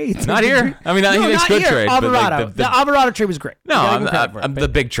really good trades. Not here. I mean, he makes good trades. Alvarado. The Alvarado trade was great. No, I'm the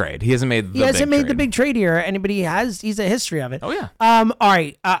big trade. He hasn't made the big trade here, but he's a history of it. Oh yeah. All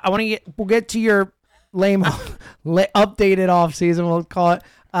right. We'll get to your lame updated off season, we'll call it,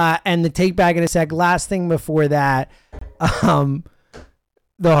 and the take back in a sec. Last thing before that, the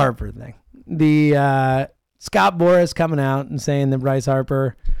Harper thing. The Scott Boras coming out and saying that Bryce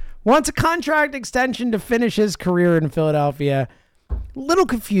Harper wants a contract extension to finish his career in Philadelphia. Little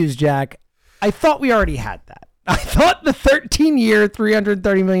confused, Jack. I thought we already had that. I thought the 13-year,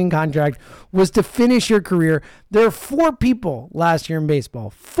 $330 million contract was to finish your career. There are 4 people last year in baseball,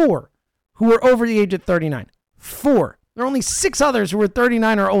 4, who were over the age of 39. 4. There are only 6 others who were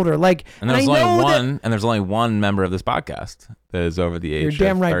 39 or older. And there's only one member of this podcast that is over the age of 39. You're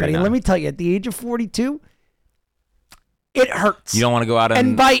damn right, buddy. Let me tell you, at the age of 42, it hurts. You don't want to go out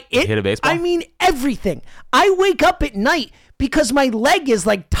and hit a baseball? I mean everything. I wake up at night because my leg is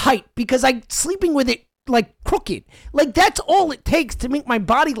like tight because I'm sleeping with it like crooked. Like that's all it takes to make my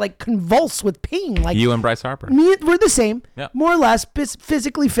body like convulse with pain. Like you and Bryce Harper. We're the same, yep. More or less,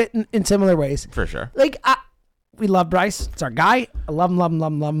 physically fit in similar ways. For sure. We love Bryce. It's our guy. I love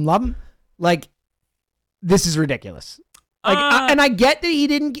him. Like, this is ridiculous. And I get that he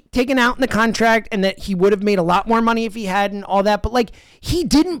didn't get taken out in the contract and that he would have made a lot more money if he had and all that. But, he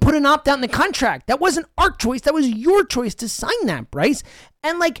didn't put an opt-out in the contract. That wasn't our choice. That was your choice to sign that, Bryce.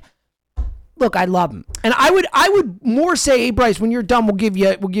 And, look, I love him. And I would more say, hey, Bryce, when you're done, we'll give you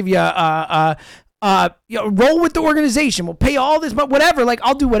roll with the organization. We'll pay all this, but whatever.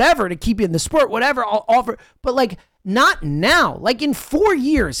 I'll do whatever to keep you in the sport. Whatever, I'll offer. But not now. In 4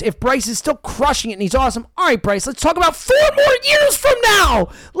 years, if Bryce is still crushing it and he's awesome. All right, Bryce, let's talk about 4 more years from now.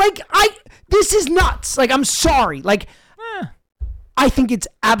 This is nuts. I'm sorry. I think it's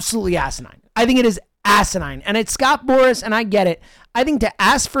absolutely asinine. I think it is asinine, and it's Scott Boras, and I get it. I think to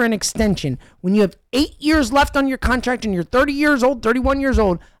ask for an extension when you have 8 years left on your contract and you're 30 years old, 31 years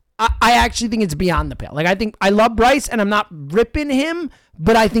old. I actually think it's beyond the pale. I think I love Bryce, and I'm not ripping him,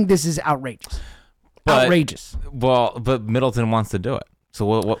 but I think this is outrageous. Outrageous. Well, but Middleton wants to do it. So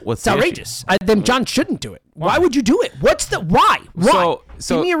what's it's outrageous? Then John shouldn't do it. Why would you do it? Why?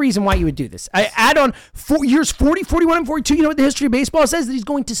 So give me a reason why you would do this. I add on 4 years, 40, 41, and 42. You know what the history of baseball says? That he's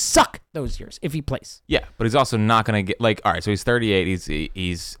going to suck those years if he plays. Yeah, but he's also not going to get all right. So he's 38.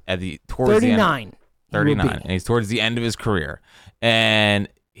 He's towards 39. The end. 39, and he's towards the end of his career, and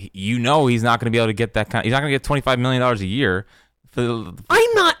he's not going to be able to get that kind. He's not going to get $25 million a year.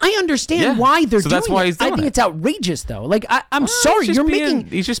 I understand why they're doing that's why he's doing I think it's outrageous, though. I'm sorry, he's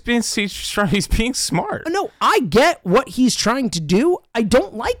being smart. No, I get what he's trying to do. I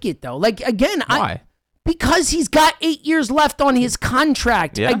don't like it though. Why? Because he's got 8 years left on his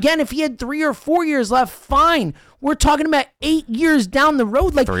contract. Yeah. Again, if he had 3 or 4 years left, fine. We're talking about 8 years down the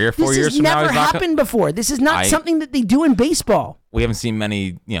road. 3 or 4 years this has never happened before. This is not something that they do in baseball. We haven't seen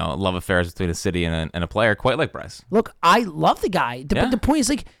many, love affairs between a city and a player quite like Bryce. Look, I love the guy, but the point is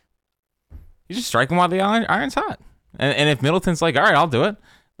you just strike him while the iron's hot. And if Middleton's all right, I'll do it.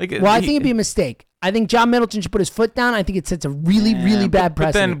 I think it'd be a mistake. I think John Middleton should put his foot down. I think it sets a really, really bad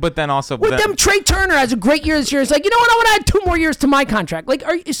precedent. But then also... Trey Turner has a great year this year. It's you know what? I want to add 2 more years to my contract.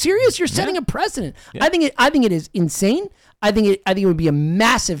 Are you serious? You're setting a precedent. Yeah. I think it is insane. I think it would be a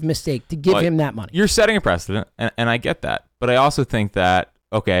massive mistake to give him that money. You're setting a precedent, and I get that. But I also think that,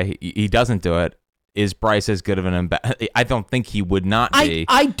 okay, he doesn't do it. Is Bryce as good of an ambassador? I don't think he would not be.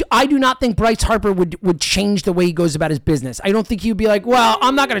 I do not think Bryce Harper would change the way he goes about his business. I don't think he would be well,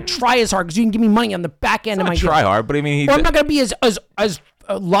 I'm not going to try as hard because you can give me money on the back end of my try hard, but I mean, I'm not going to be as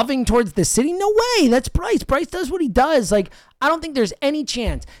loving towards the city. No way. That's Bryce. Bryce does what he does. I don't think there's any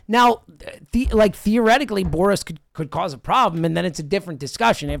chance. Now, theoretically, Boras could cause a problem, and then it's a different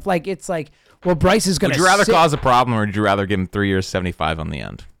discussion. If well, Bryce is going to. Would you rather cause a problem, or would you rather give him 3 years, 75 on the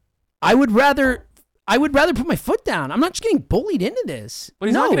end? I would rather put my foot down. I'm not just getting bullied into this. But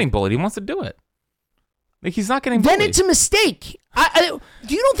he's not getting bullied. He wants to do it. Like, he's not getting Then bullied. it's a mistake.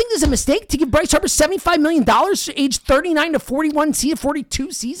 Do you don't think there's a mistake to give Bryce Harper $75 million, age 39 to 41,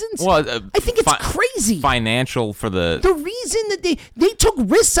 42 seasons? Well, I think it's crazy. Financial for the reason that they took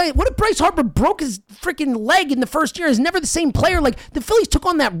risks. What if Bryce Harper broke his freaking leg in the first year? Is never the same player. Like, the Phillies took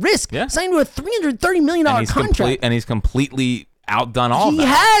on that risk, signed to a $330 million contract. And he's completely outdone all he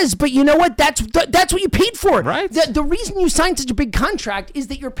that. Has, but you know what? That's what you paid for. Right. The reason you signed such a big contract is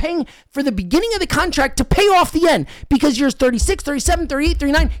that you're paying for the beginning of the contract to pay off the end, because you're 36, 37, 38,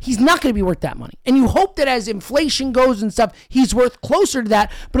 39. He's not going to be worth that money. And you hope that as inflation goes and stuff, he's worth closer to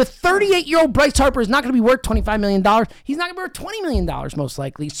that. But a 38-year-old Bryce Harper is not going to be worth $25 million. He's not going to be worth $20 million most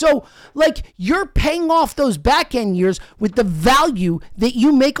likely. So, like, you're paying off those back-end years with the value that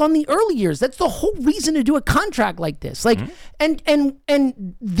you make on the early years. That's the whole reason to do a contract like this. Like,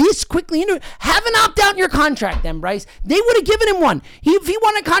 and this quickly into it. Have an opt-out in your contract then, Bryce. They would have given him one. If he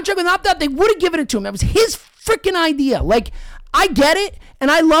wanted a contract with an opt-out, they would have given it to him. That was his freaking idea. Like, I get it, and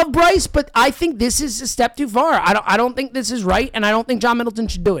I love Bryce, but I think this is a step too far. I don't think this is right, and I don't think John Middleton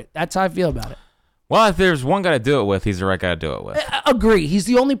should do it. That's how I feel about it. Well, if there's one guy to do it with, he's the right guy to do it with. Agree. He's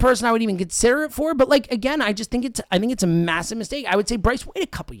the only person I would even consider it for. But, like, again, I think it's a massive mistake. I would say, Bryce, wait a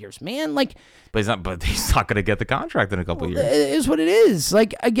couple years, man. Like, but he's not going to get the contract in a couple years. It is what it is.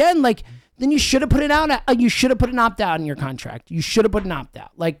 Like, again, like, then you should have put it out. You should have put an opt-out in your contract. You should have put an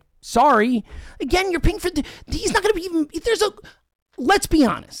opt-out. Like, sorry. Again, you're paying for he's not going to be even. Let's be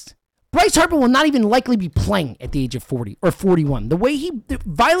honest. Bryce Harper will not even likely be playing at the age of 40 or 41. The way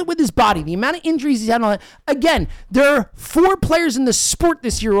violent with his body, the amount of injuries he's had on it. Again, there are 4 players in the sport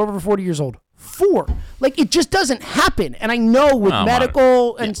this year over 40 years old. 4. Like, it just doesn't happen. And I know with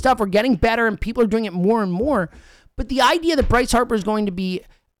medical and stuff, we're getting better and people are doing it more and more. But the idea that Bryce Harper is going to be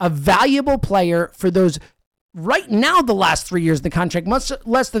a valuable player for those right now, the last 3 years of the contract, much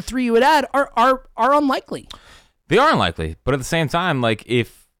less the 3 you would add, are unlikely. They are unlikely. But at the same time, like,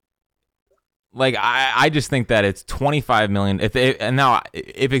 I just think that it's $25 million. If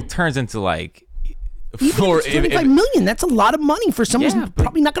it turns into like $25 million, that's a lot of money for someone who's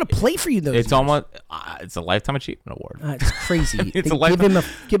probably not going to play for you. Those it's almost it's a lifetime achievement award. It's crazy. Give him a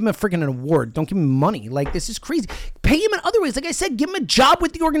freaking award. Don't give him money. Like, this is crazy. Pay him in other ways. Like I said, give him a job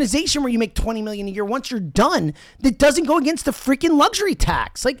with the organization where you make $20 million a year once you're done. That doesn't go against the freaking luxury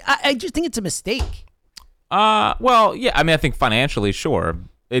tax. Like, I just think it's a mistake. Well, yeah. I mean, I think financially, sure.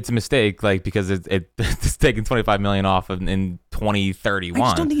 It's a mistake, like, because it's taking $25 million off in 2031. I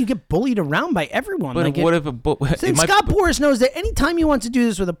just don't think you get bullied around by everyone. But Scott Boras knows that anytime he wants to do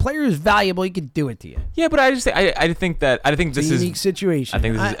this with a player who's valuable, he can do it to you. Yeah, but I think this is a unique situation. I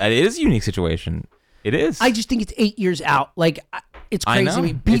think it is a unique situation. It is. I just think it's 8 years out. Like, it's crazy. I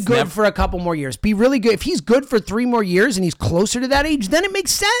know. Be good for a couple more years. Be really good. If he's good for 3 more years and he's closer to that age, then it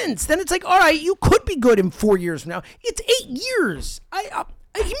makes sense. Then it's like, all right, you could be good in 4 years from now. It's 8 years.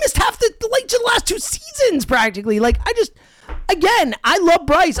 He missed half the last 2 seasons practically. Like, I love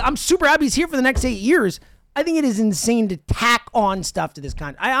Bryce. I'm super happy he's here for the next 8 years. I think it is insane to tack on stuff to this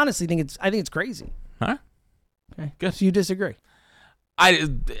kind. I honestly think it's crazy. Huh? Okay. Good. So you disagree? I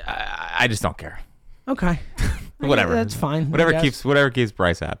just don't care. Okay. Whatever. That's fine. Whatever keeps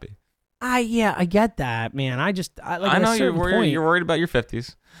Bryce happy. I get that, man. I know you're worried about your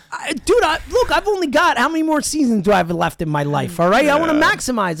 50s. Dude, look, I've only got, how many more seasons do I have left in my life? All right, I want to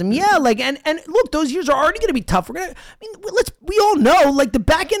maximize them. Yeah, like, and look, those years are already going to be tough. We all know, like, the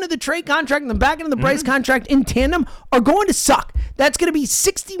back end of the trade contract and the back end of the Bryce contract in tandem are going to suck. That's going to be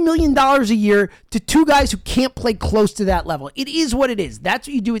 $60 million a year to 2 guys who can't play close to that level. It is what it is. That's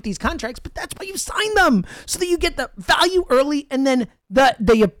what you do with these contracts, but that's why you sign them, so that you get the value early and then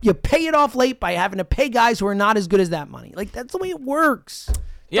you pay it off late by having to pay guys who are not as good as that money. Like, that's the way it works.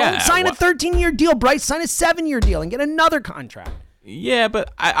 Yeah, don't sign a 13-year deal, Bryce. Sign a 7-year deal and get another contract. Yeah,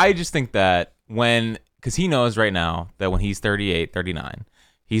 but I just think that because he knows right now that when he's 38, 39,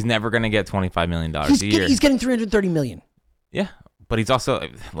 he's never going to get $25 million a year. He's getting $330 million. Yeah, but he's also,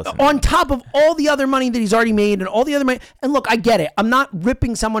 listen, on top of all the other money that he's already made and all the other money. And look, I get it. I'm not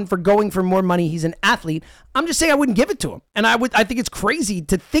ripping someone for going for more money. He's an athlete. I'm just saying I wouldn't give it to him. And I think it's crazy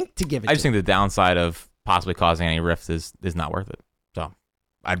to think to give it to him. I just think the downside of possibly causing any rifts is not worth it. So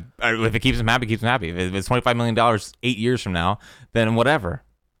if it keeps him happy, keeps him happy. If it's $25 million 8 years from now, then whatever.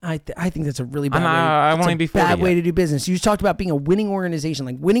 I think that's a really bad way to do business. You just talked about being a winning organization.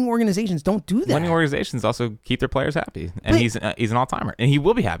 Like, winning organizations don't do that. Winning organizations also keep their players happy, and he's an all-timer, and he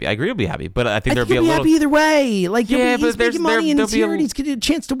will be happy. I agree, he'll be happy, but I think there'll be a little happy either way. Like, he's making money and he's here and he's getting a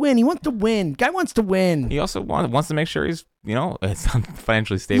chance to win. He wants to win. Guy wants to win. He also wants to make sure he's it's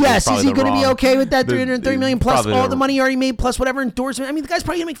financially stable. Yes, is he going to be okay with that $330 million plus all the money he already made plus whatever endorsement? I mean, the guy's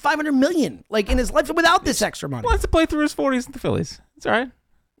probably going to make $500 million like in his life without this extra money. He wants to play through his 40s at the Phillies. It's all right.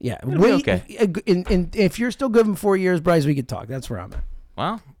 Yeah, wait. Okay. If you're still good in 4 years, Bryce, we could talk. That's where I'm at.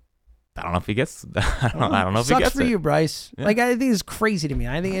 Well, I don't know if he gets. I don't know if he gets it. Sucks for you, Bryce. Yeah. Like, I think it's crazy to me.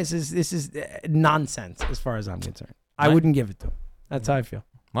 I think this is nonsense as far as I'm concerned. I wouldn't give it to him. That's how I feel.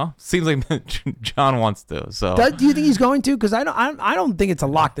 Well, seems like John wants to. So, do you think he's going to? Because I don't think it's a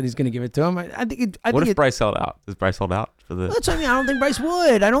lock that he's going to give it to him. What if Bryce held out? Does Bryce hold out for the? That's what I mean. I don't think Bryce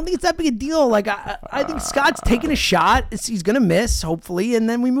would. I don't think it's that big a deal. Like, I think Scott's taking a shot. He's going to miss, hopefully, and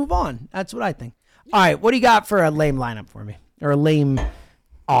then we move on. That's what I think. All right, what do you got for a lame lineup for me, or a lame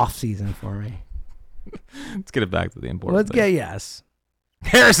off season for me? Let's get it back to the important. Yes.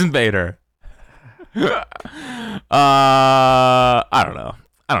 Harrison Bader. I don't know.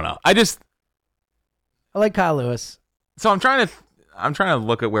 I like Kyle Lewis. So I'm trying to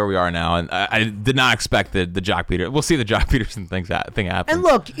look at where we are now, and I did not expect the Jock Peterson. We'll see the Jock Peterson thing happen. And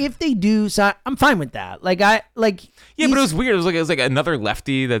look, if they do, so I'm fine with that. Yeah, but it was weird. It was like another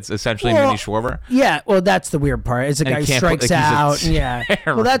lefty that's essentially Mini Schwarber. Yeah, well, that's the weird part. It's a guy who strikes out. Yeah,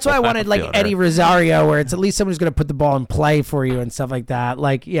 well, that's why I wanted like Eddie Rosario, where it's at least someone who's going to put the ball in play for you and stuff like that.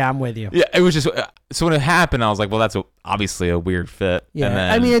 Like, yeah, I'm with you. Yeah, it was just so when it happened, I was like, well, that's obviously a weird fit. Yeah, and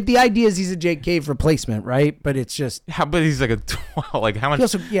then, I mean, the idea is he's a Jake Cave replacement, right? But it's just but he's like how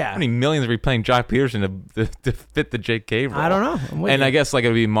many millions are we paying Jock Peterson to fit the Jake Cave role? I don't know. And I guess like it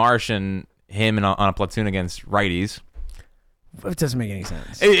would be Marsh and him on a platoon against righties. It doesn't make any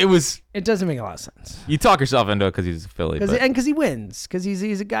sense. It doesn't make a lot of sense. You talk yourself into it because he's a Philly, because he wins, because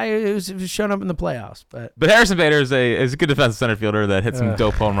he's a guy who's shown up in the playoffs. But Harrison Bader is a good defensive center fielder that hit some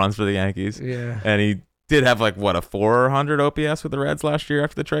dope home runs for the Yankees. Yeah, and he did have a 400 OPS with the Reds last year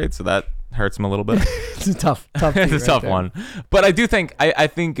after the trade, so that hurts him a little bit. It's a tough. It's a tough one. But I do think I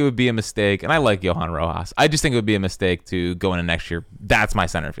think it would be a mistake, and I like Johan Rojas. I just think it would be a mistake to go into next year. That's my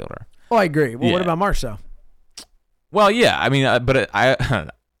center fielder. Oh, I agree. Well, what about Marsh though? Well, yeah, I mean, but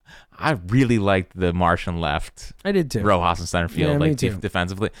I really liked the Marsh and left. I did too. Rojas in center field,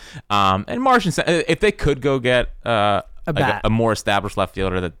 defensively. And Marsh and if they could go get a more established left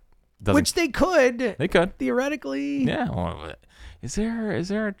fielder that doesn't, which they could. They could theoretically. Yeah. Well, is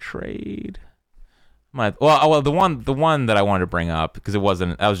there a trade? Well, the one that I wanted to bring up because that was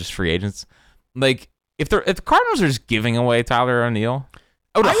just free agents. Like if the Cardinals are just giving away Tyler O'Neill.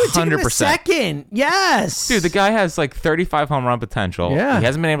 I would 100%. Take him a second. Yes. Dude, the guy has 35 home run potential. Yeah. He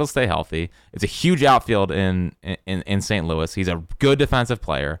hasn't been able to stay healthy. It's a huge outfield in St. Louis. He's a good defensive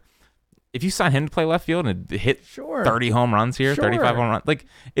player. If you sign him to play left field and hit 30 home runs here, 35 home runs,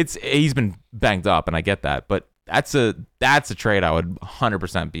 he's been banged up, and I get that, but that's a trade I would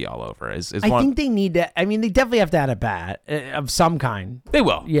 100% be all over. I think they need to. I mean, they definitely have to add a bat of some kind. They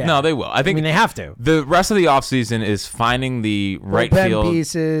will. Yeah. No, they will. I mean, they have to. The rest of the offseason is finding the right field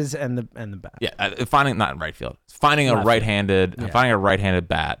pieces and the bat. Yeah, finding a right-handed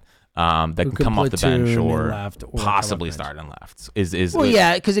bat. That can come off the bench or possibly start in left.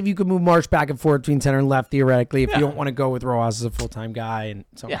 Because if you could move Marsh back and forth between center and left, theoretically, if you don't want to go with Rojas as a full-time guy and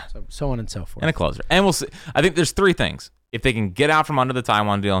so on and so forth. And a closer. And we'll see. I think there's three things. If they can get out from under the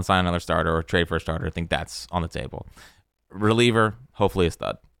Taijuan deal and sign another starter or trade for a starter, I think that's on the table. Reliever, hopefully a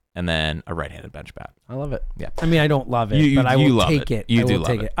stud. And then a right-handed bench bat. I love it. Yeah. I mean, I don't love it, but I will take it. You do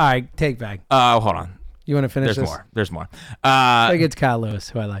love it. All right, take back. Hold on. You want to finish this? There's more. I think it's Kyle Lewis,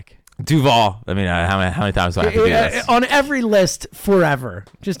 who I like. Duvall. I mean, how many times do I have to do this? On every list forever.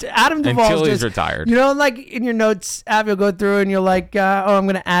 Just Adam Duvall. Until he's retired. You know, like in your notes, Ab, you'll go through and you're like, I'm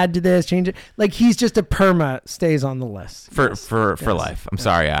going to add to this, change it. Like he's just a perma, stays on the list. For life. I'm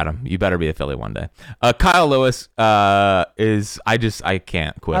sorry, Adam. You better be a Philly one day. Kyle Lewis I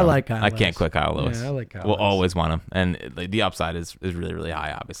can't quit him. I like Kyle Lewis. I can't quit Kyle Lewis. Yeah, I like Kyle We'll Lewis. always want him. And the upside is really, really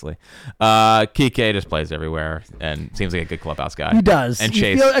high, obviously. Kike just plays everywhere and seems like a good clubhouse guy. He does. And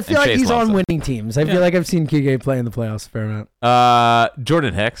Chase. I feel like he's on winning teams. I feel like I've seen Kike play in the playoffs a fair amount.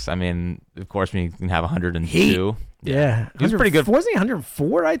 Jordan Hicks. I mean, of course, you can have 102. Yeah. He was pretty good. Wasn't he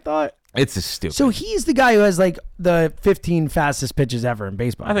 104, I thought? It's just stupid. So he's the guy who has the 15 fastest pitches ever in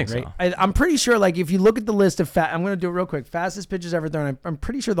baseball. I think right? so. I'm pretty sure if you look at the list of I'm going to do it real quick. Fastest pitches ever thrown. I'm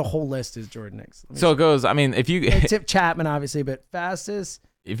pretty sure the whole list is Jordan Hicks. So it goes. I mean, if you Tip Chapman obviously, but fastest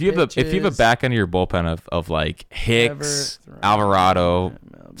if you have a back end of your bullpen of like Hicks, Alvarado,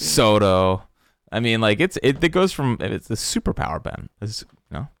 Soto, I mean, like it goes from it's the superpower pen.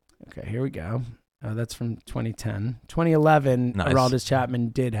 Okay, here we go. That's from 2010. 2011, Nice. Aroldis Chapman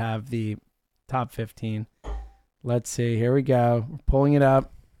did have the top 15. Let's see. Here we go. We're pulling it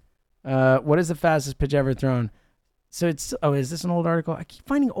up. What is the fastest pitch ever thrown? So it's, is this an old article? I keep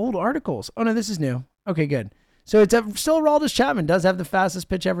finding old articles. Oh, no, this is new. Okay, good. So it's still Aroldis Chapman does have the fastest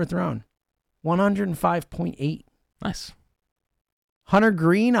pitch ever thrown. 105.8. Nice. Hunter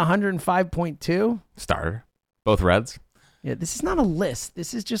Green, 105.2. Starter. Both Reds. Yeah, this is not a list.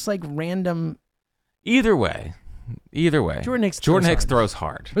 This is just like random. Either way. Jordan Hicks throws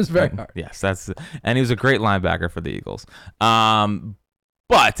hard. It was very hard. Yes, and he was a great linebacker for the Eagles.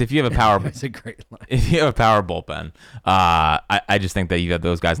 But if you have a power, it's a great line. If you have a power bullpen, I just think that you have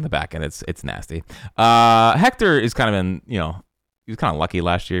those guys in the back end. It's nasty. Hector is kind of in, he was kind of lucky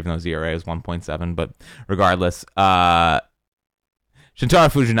last year, even though his ERA is 1.7. But regardless, Shintaro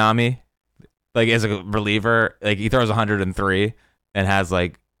Fujinami, like as a reliever, like he throws 103 and has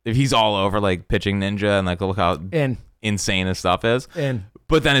like, if he's all over like pitching ninja and like look how insane his stuff is.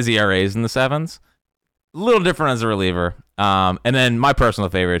 But then his ERA is in the 7s. A little different as a reliever. And then my personal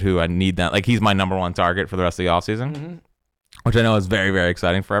favorite, who I need that, like he's my number one target for the rest of the offseason, which I know is very, very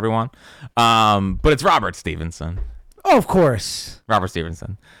exciting for everyone. But it's Robert Stevenson. Oh, of course. Robert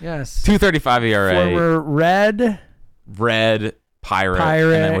Stevenson. Yes. 2.35 ERA. Former Red Pirate,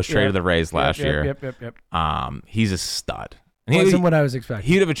 and then was traded to the Rays last year. Yep. He's a stud. Wasn't what I was expecting.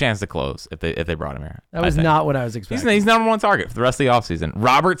 He'd have a chance to close if they brought him here. That was not what I was expecting. He's number one target for the rest of the offseason.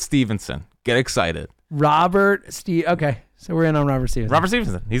 Robert Stevenson. Get excited. Okay, so we're in on Robert Stevenson. Robert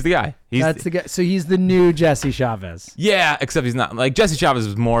Stevenson. He's the guy. That's the guy. So he's the new Jesse Chavez. Yeah, except he's not. Like Jesse Chavez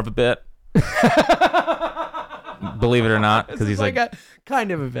is more of a bit. Believe it or not, because he's like a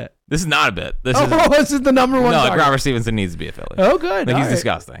kind of a bit. This is not a bit. This is the number one. No, target. Like Robert Stevenson needs to be a Philly. Oh, good. Like he's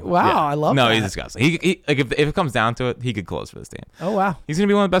disgusting. Wow, yeah. I love that. No, he's disgusting. He like if it comes down to it, he could close for this team. Oh wow, he's gonna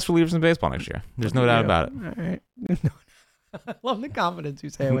be one of the best relievers in baseball next year. There's no doubt about it. All right. I love the confidence you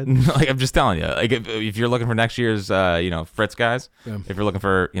say it with. Like I'm just telling you, like if you're looking for next year's, Fritz guys, if you're looking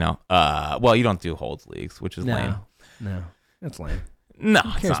for, well, you don't do holds leagues, which is lame. No, that's lame. No,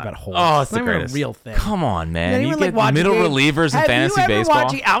 Who cares about holds? Oh, it's the not greatest. A real thing. Come on, man. You get middle relievers in fantasy baseball. Have you ever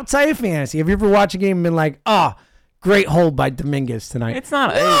watching outside of fantasy? Have you ever watched a game and been like, great hold by Dominguez tonight? It's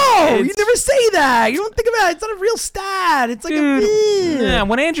not. No, you never say that. You don't think about it. It's not a real stat. It's like yeah.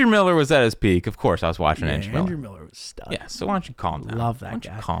 When Andrew Miller was at his peak, of course I was watching Andrew Miller. Andrew Miller was stud. Yeah. So why don't you calm down? Love that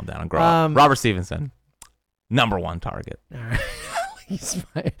guy. Calm down and grow up. Robert Stevenson, number one target. All right.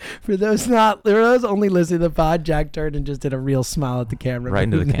 For those only listening to the pod, Jack turned and just did a real smile at the camera. Right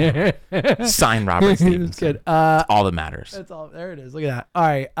into the camera. Sign Robert Stevenson. Good. That's all that matters. That's all. There it is. Look at that. All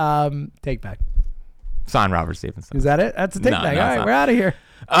right. Take back. Sign Robert Stevenson. Is that it? That's a take back. All right, we're out of here.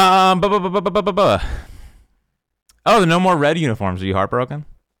 Oh, the no more red uniforms. Are you heartbroken?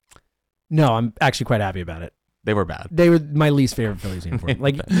 No, I'm actually quite happy about it. They were bad. They were my least favorite Phillies uniform.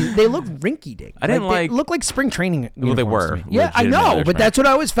 Like they look rinky dink. I didn't They look like spring training uniforms. Well, they were. To me. Yeah, I know, but that's what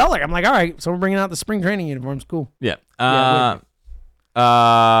I always felt like. I'm like, all right, so we're bringing out the spring training uniforms. Cool. Yeah.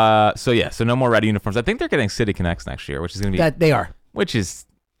 So no more red uniforms. I think they're getting City Connects next year, which is going to be that they are. Which is,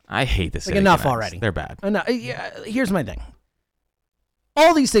 I hate the City enough Connects. already. They're bad. Here's my thing.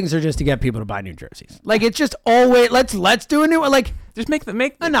 All these things are just to get people to buy new jerseys. Like it's just always let's do a new one. Like just make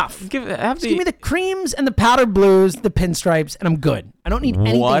enough. Give me the creams and the powder blues, the pinstripes, and I'm good. I don't need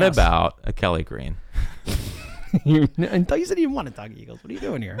anything What else. about a Kelly Green? Until you said you didn't want to talk Eagles. What are you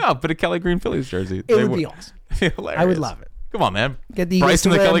doing here? No, but a Kelly Green Phillies jersey. It would be awesome. Hilarious. I would love it. Come on, man. Get the Eagles to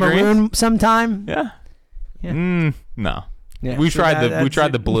the Kelly maroon sometime. Yeah. Yeah. No. Yeah, we tried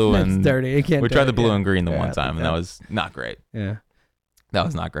the blue and dirty. We tried the blue and green the one time, and that was not great. Yeah. That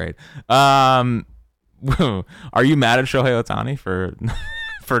was not great. Are you mad at Shohei Ohtani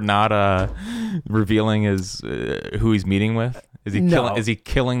for not revealing who he's meeting with? Is he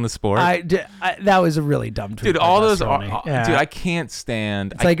killing the sport? That was a really dumb tweet. Dude, all those are, dude, I can't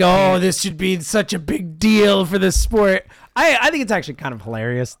stand. It's this should be such a big deal for the sport. I think it's actually kind of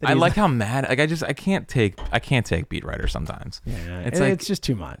hilarious. I like how mad. Like I can't take beat writers sometimes. Yeah, it's just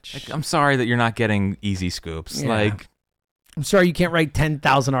too much. Like, I'm sorry that you're not getting easy scoops. Yeah. Like I'm sorry you can't write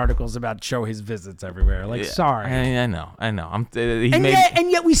 10,000 articles about Shohei's visits everywhere. Like, sorry. I know.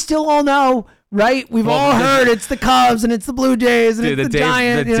 And yet we still all know, right? We've all heard it's the Cubs and it's the Blue Jays and it's the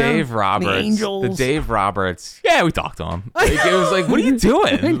Giants. The Dave Roberts. The Angels. The Dave Roberts. Yeah, we talked to him. Like, it was like, what are you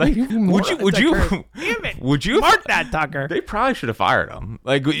doing? Like, would you mark that, Tucker? They probably should have fired him.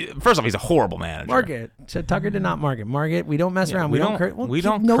 Like, first off, he's a horrible manager. Mark it. So Tucker did not mark it. Mark it. We don't mess around. We don't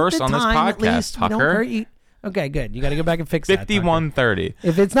curse on this podcast, Tucker. Okay, good. You got to go back and fix that. 51-30.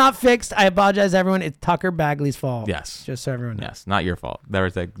 If it's not fixed, I apologize, everyone. It's Tucker Bagley's fault. Yes. Just so everyone knows. Yes, not your fault.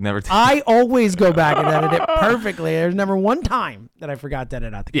 Never. I always go back and edit it perfectly. There's never one time that I forgot to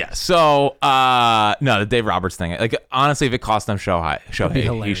edit out the Yeah, so, no, the Dave Roberts thing. Like, honestly, if it cost them Shohei,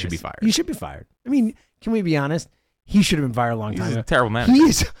 he should be fired. He should be fired. I mean, can we be honest? He should have been fired a long time ago. He's a terrible manager.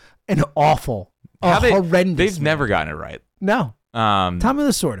 He's an awful, horrendous They've never gotten it right. No. Tom of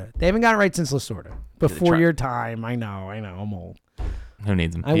Lasorda. They haven't gotten it right since Lasorda. Before your time, I know, I'm old. Who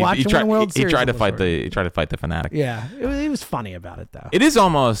needs him? I watched him win World Series. He tried to fight the fanatic. Yeah, he was funny about it though. It is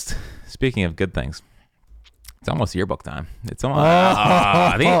almost. Speaking of good things, it's almost yearbook time. It's almost.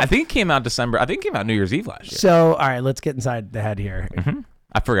 I think it came out December. I think it came out New Year's Eve last year. So, all right, let's get inside the head here. Mm-hmm.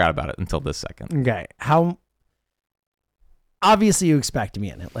 I forgot about it until this second. Okay, how? Obviously, you expect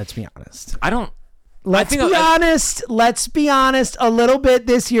me in it. Let's be honest. I don't. Let's be honest. Let's be honest. A little bit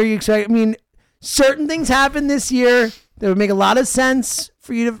this year, you expect. I mean, certain things happened this year that would make a lot of sense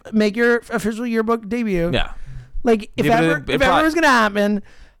for you to make your official yearbook debut. Yeah. Like if ever was gonna happen,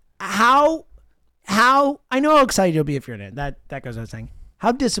 how I know how excited you'll be if you're in it. That goes without saying.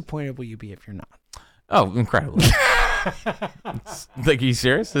 How disappointed will you be if you're not? Oh, incredibly. Like, are you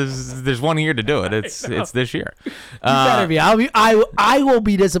serious? There's 1 year to do it. It's this year. You better be. I will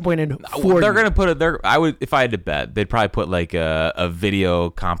be disappointed. They're gonna put it there. I would, if I had to bet, they'd probably put like a video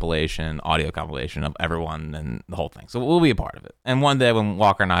compilation, audio compilation of everyone and the whole thing. So we'll be a part of it. And one day when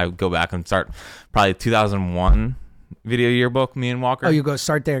Walker and I go back and start probably 2001 video yearbook, me and Walker. Oh, you go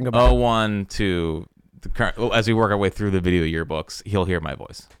start there and go back. 01 to the current. As we work our way through the video yearbooks, he'll hear my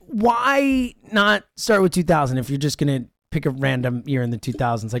voice. Why not start with 2000 if you're just going to pick a random year in the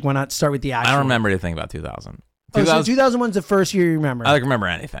 2000s? Like, why not start with the actual? I don't remember anything about 2000. Oh, so 2001's the first year you remember? I don't remember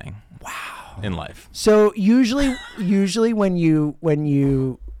anything. Wow. In life. So usually when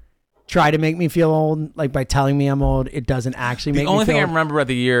you try to make me feel old, like by telling me I'm old, it doesn't actually make me feel old. The only thing I remember about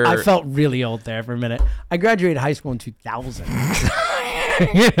the year... I felt really old there for a minute. I graduated high school in 2000.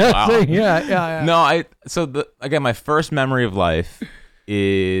 Wow. So, yeah. No, again, my first memory of life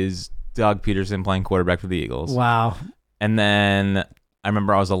is Doug Peterson playing quarterback for the Eagles. Wow. And then I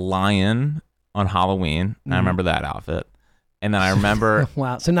remember I was a lion on Halloween, and I remember that outfit. And then I remember...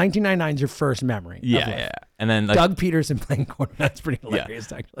 Wow. So 1999 is your first memory. Yeah. And then Doug Peterson playing quarterback. That's pretty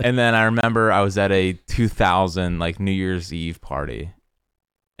hilarious, actually. And then I remember I was at a 2000 New Year's Eve party.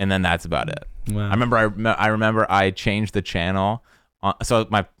 And then that's about it. Wow. I remember I changed the channel. So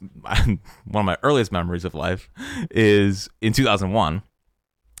one of my earliest memories of life is in 2001.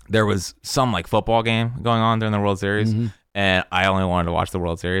 There was some football game going on during the World Series, and I only wanted to watch the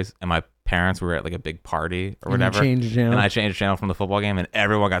World Series. And my parents were at a big party or whatever, and I changed the channel from the football game, and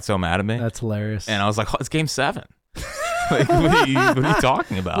everyone got so mad at me. That's hilarious. And I was like, "Oh, it's Game 7." What are you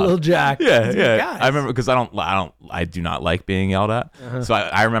talking about? Little Jack. Yeah. I remember because I do not like being yelled at. So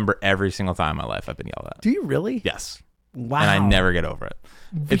I remember every single time in my life I've been yelled at. Do you really? Yes. Wow. And I never get over it.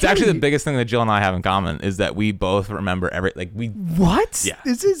 Really? It's actually the biggest thing that Jill and I have in common is that we both remember What? Yeah.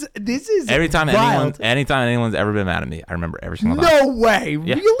 This is anytime wild. anyone's ever been mad at me, I remember every single time. No way.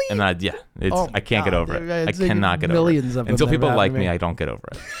 Yeah. Really? And I can't get over it. I cannot get over it. Of Until people like me, I don't get over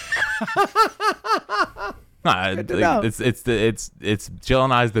it. It's Jill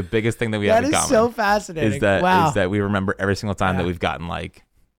and I's the biggest thing that we have in common. That is so fascinating. Is that we remember every single time that we've gotten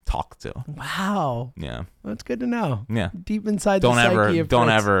talked to. Wow. Yeah. That's good to know. Yeah. Deep inside the psyche of Don't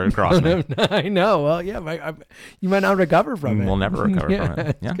ever cross me. I know. Well, yeah, you might not recover from it. We'll never recover from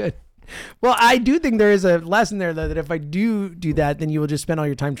it. Yeah. That's good. Well, I do think there is a lesson there, though, that if I do that, then you will just spend all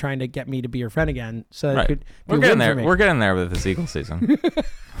your time trying to get me to be your friend again. So right. We're getting there. We're getting there with this Eagle season.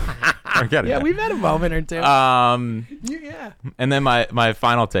 We're getting there. We've had a moment or two. Yeah. And then my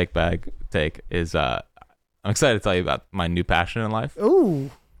final take is I'm excited to tell you about my new passion in life.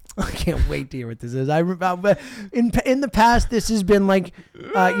 Ooh. I can't wait to hear what this is. I remember in the past, this has been you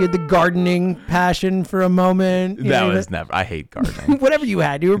had the gardening passion for a moment. That was never. I hate gardening. Whatever you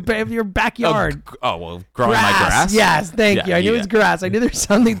had, your backyard. Well, growing my grass. Yes, thank you. I knew it was grass. I knew there's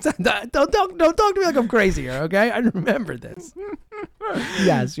something. Don't talk to me like I'm crazy here. Okay, I remember this.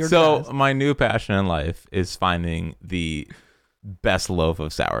 Yes, your grass. My new passion in life is finding the best loaf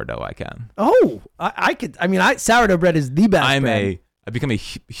of sourdough I can. Oh, I could. I mean, sourdough bread is the best. I've become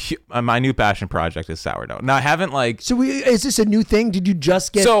my new passion project is sourdough. Now I haven't like. So is this a new thing? Did you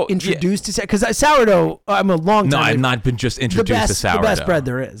just get introduced to because sourdough? I'm a long time. No, I've not been just introduced to sourdough. The best bread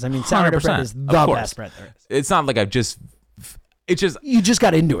there is. I mean, sourdough 100%, bread is the best bread there is. It's not like I've just. It's just you just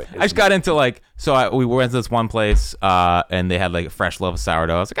got into it. I just got into like we went to this one place and they had like a fresh loaf of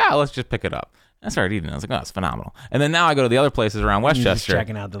sourdough. I was like, let's just pick it up. I started eating it. I was like, oh, it's phenomenal. And then now I go to the other places around Westchester,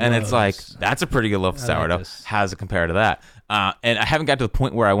 checking out the and loaves. it's like that's a pretty good loaf of sourdough. Like how does it compare to that? And I haven't got to the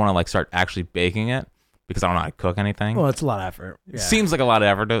point where I want to like start actually baking it because I don't know how to cook anything. Well, it's a lot of effort. Yeah. Seems like a lot of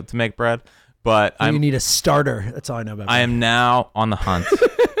effort to make bread, but you need a starter. That's all I know about bread. I am now on the hunt.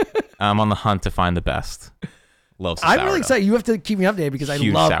 I'm on the hunt to find the best loaves of sourdough. I'm really excited. You have to keep me updated because I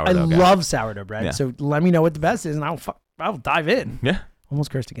love sourdough bread. Yeah. So let me know what the best is, and I'll dive in. Yeah. Almost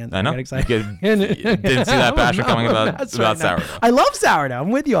cursed again. I know. I got excited. You didn't see that passion coming about sourdough. I love sourdough. I'm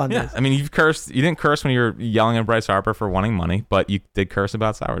with you on this. I mean, you didn't curse when you were yelling at Bryce Harper for wanting money, but you did curse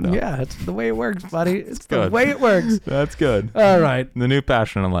about sourdough. Yeah, it's the way it works, buddy. It's the way it works. That's good. All right. The new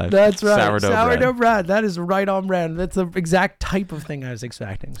passion in life. That's right. Sourdough bread. That is right on brand. That's the exact type of thing I was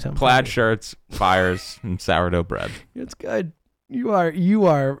expecting. So plaid shirts, fires, and sourdough bread. It's good. You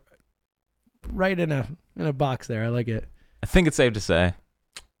are right in a box there. I like it. I think it's safe to say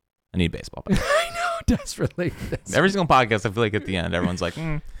I need baseball. I know, desperately. Every single podcast, I feel like at the end, everyone's like,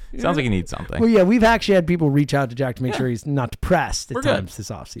 sounds like you need something. Well, yeah, we've actually had people reach out to Jack to make sure he's not depressed at times this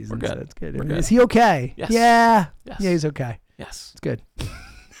offseason. We're good. So that's good. We're good. Is he okay? Yes. Yeah. Yes. Yeah, he's okay. Yes. It's good. All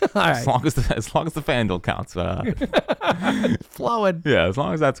right. As long as the FanDuel counts. It's flowing. Yeah, as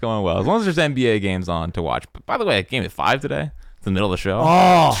long as that's going well. As long as there's NBA games on to watch. But by the way, a game at 5 today. It's the middle of the show.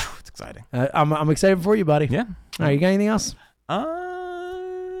 Oh. It's exciting. I'm excited for you, buddy. Yeah. All right, you got anything else?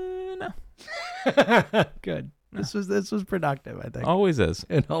 No. Good. This was productive, I think. Always is.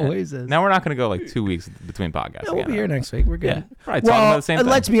 It always is. Now we're not going to go like 2 weeks between podcasts. No, we'll be here next week. We're good. Yeah. Right. Talking about the same thing.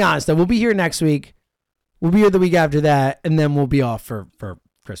 Let's be honest though. We'll be here next week. We'll be here the week after that, and then we'll be off for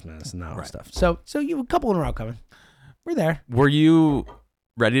Christmas and all that stuff. So you have a couple in a row coming. We're there. Were you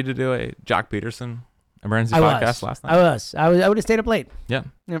ready to do a Jock Peterson emergency podcast last night? I would have stayed up late. Yeah.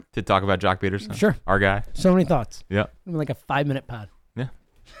 Yep. To talk about Jock Peterson. Sure. Our guy. So many thoughts. Yeah. Like a 5-minute pod. Yeah.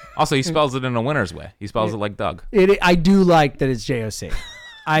 Also, he spells it in a winner's way. He spells it like Doug. I do like that it's JOC.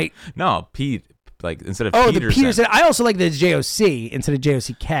 No, Pete. Like instead of Peterson. Peterson. The Peterson. I also like that it's JOC instead of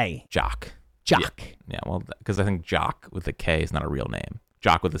JOCK. Jock. Yeah, well, because I think Jock with a K is not a real name.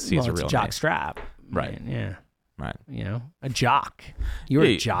 Jock with a C is a real name. Jock Strap. Right. Yeah. Right. You know, a jock. You were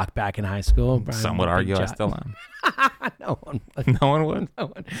a jock back in high school. Brian. Some would argue I still am. No one would. No one would? No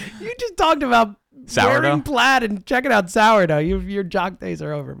one. You just talked about sourdough? wearing plaid and checking out sourdough. Your jock days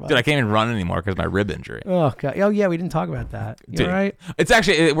are over, bud. Dude, I can't even run anymore because of my rib injury. Oh, God. Oh, yeah, we didn't talk about that. You all right? It's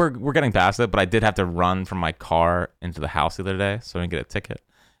actually, we're getting past it, but I did have to run from my car into the house the other day, so I didn't get a ticket.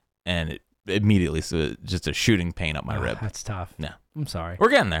 And it immediately, so just a shooting pain up my rib. That's tough. Yeah. I'm sorry. We're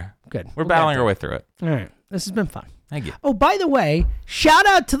getting there. Good. We're battling our way through it. All right. This has been fun. Thank you. Oh, by the way, shout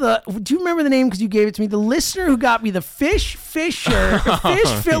out to do you remember the name because you gave it to me? The listener who got me the fish shirt,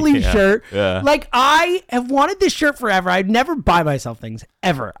 Philly shirt. Yeah. Like, I have wanted this shirt forever. I'd never buy myself things,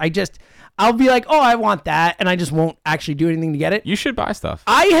 ever. I'll be like, oh, I want that, and I just won't actually do anything to get it. You should buy stuff.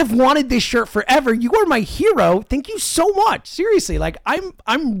 I have wanted this shirt forever. You are my hero. Thank you so much. Seriously, like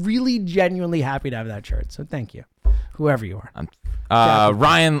I'm really genuinely happy to have that shirt. So thank you, whoever you are.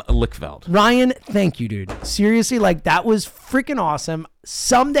 Ryan Lickfeld. Ryan, thank you, dude. Seriously, like that was freaking awesome.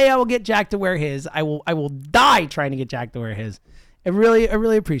 Someday I will get Jack to wear his. I will die trying to get Jack to wear his. I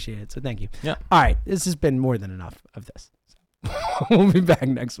really appreciate it. So thank you. Yeah. All right, this has been more than enough of this. So we'll be back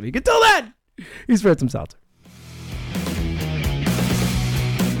next week. Until then, he's Fred Seltzer.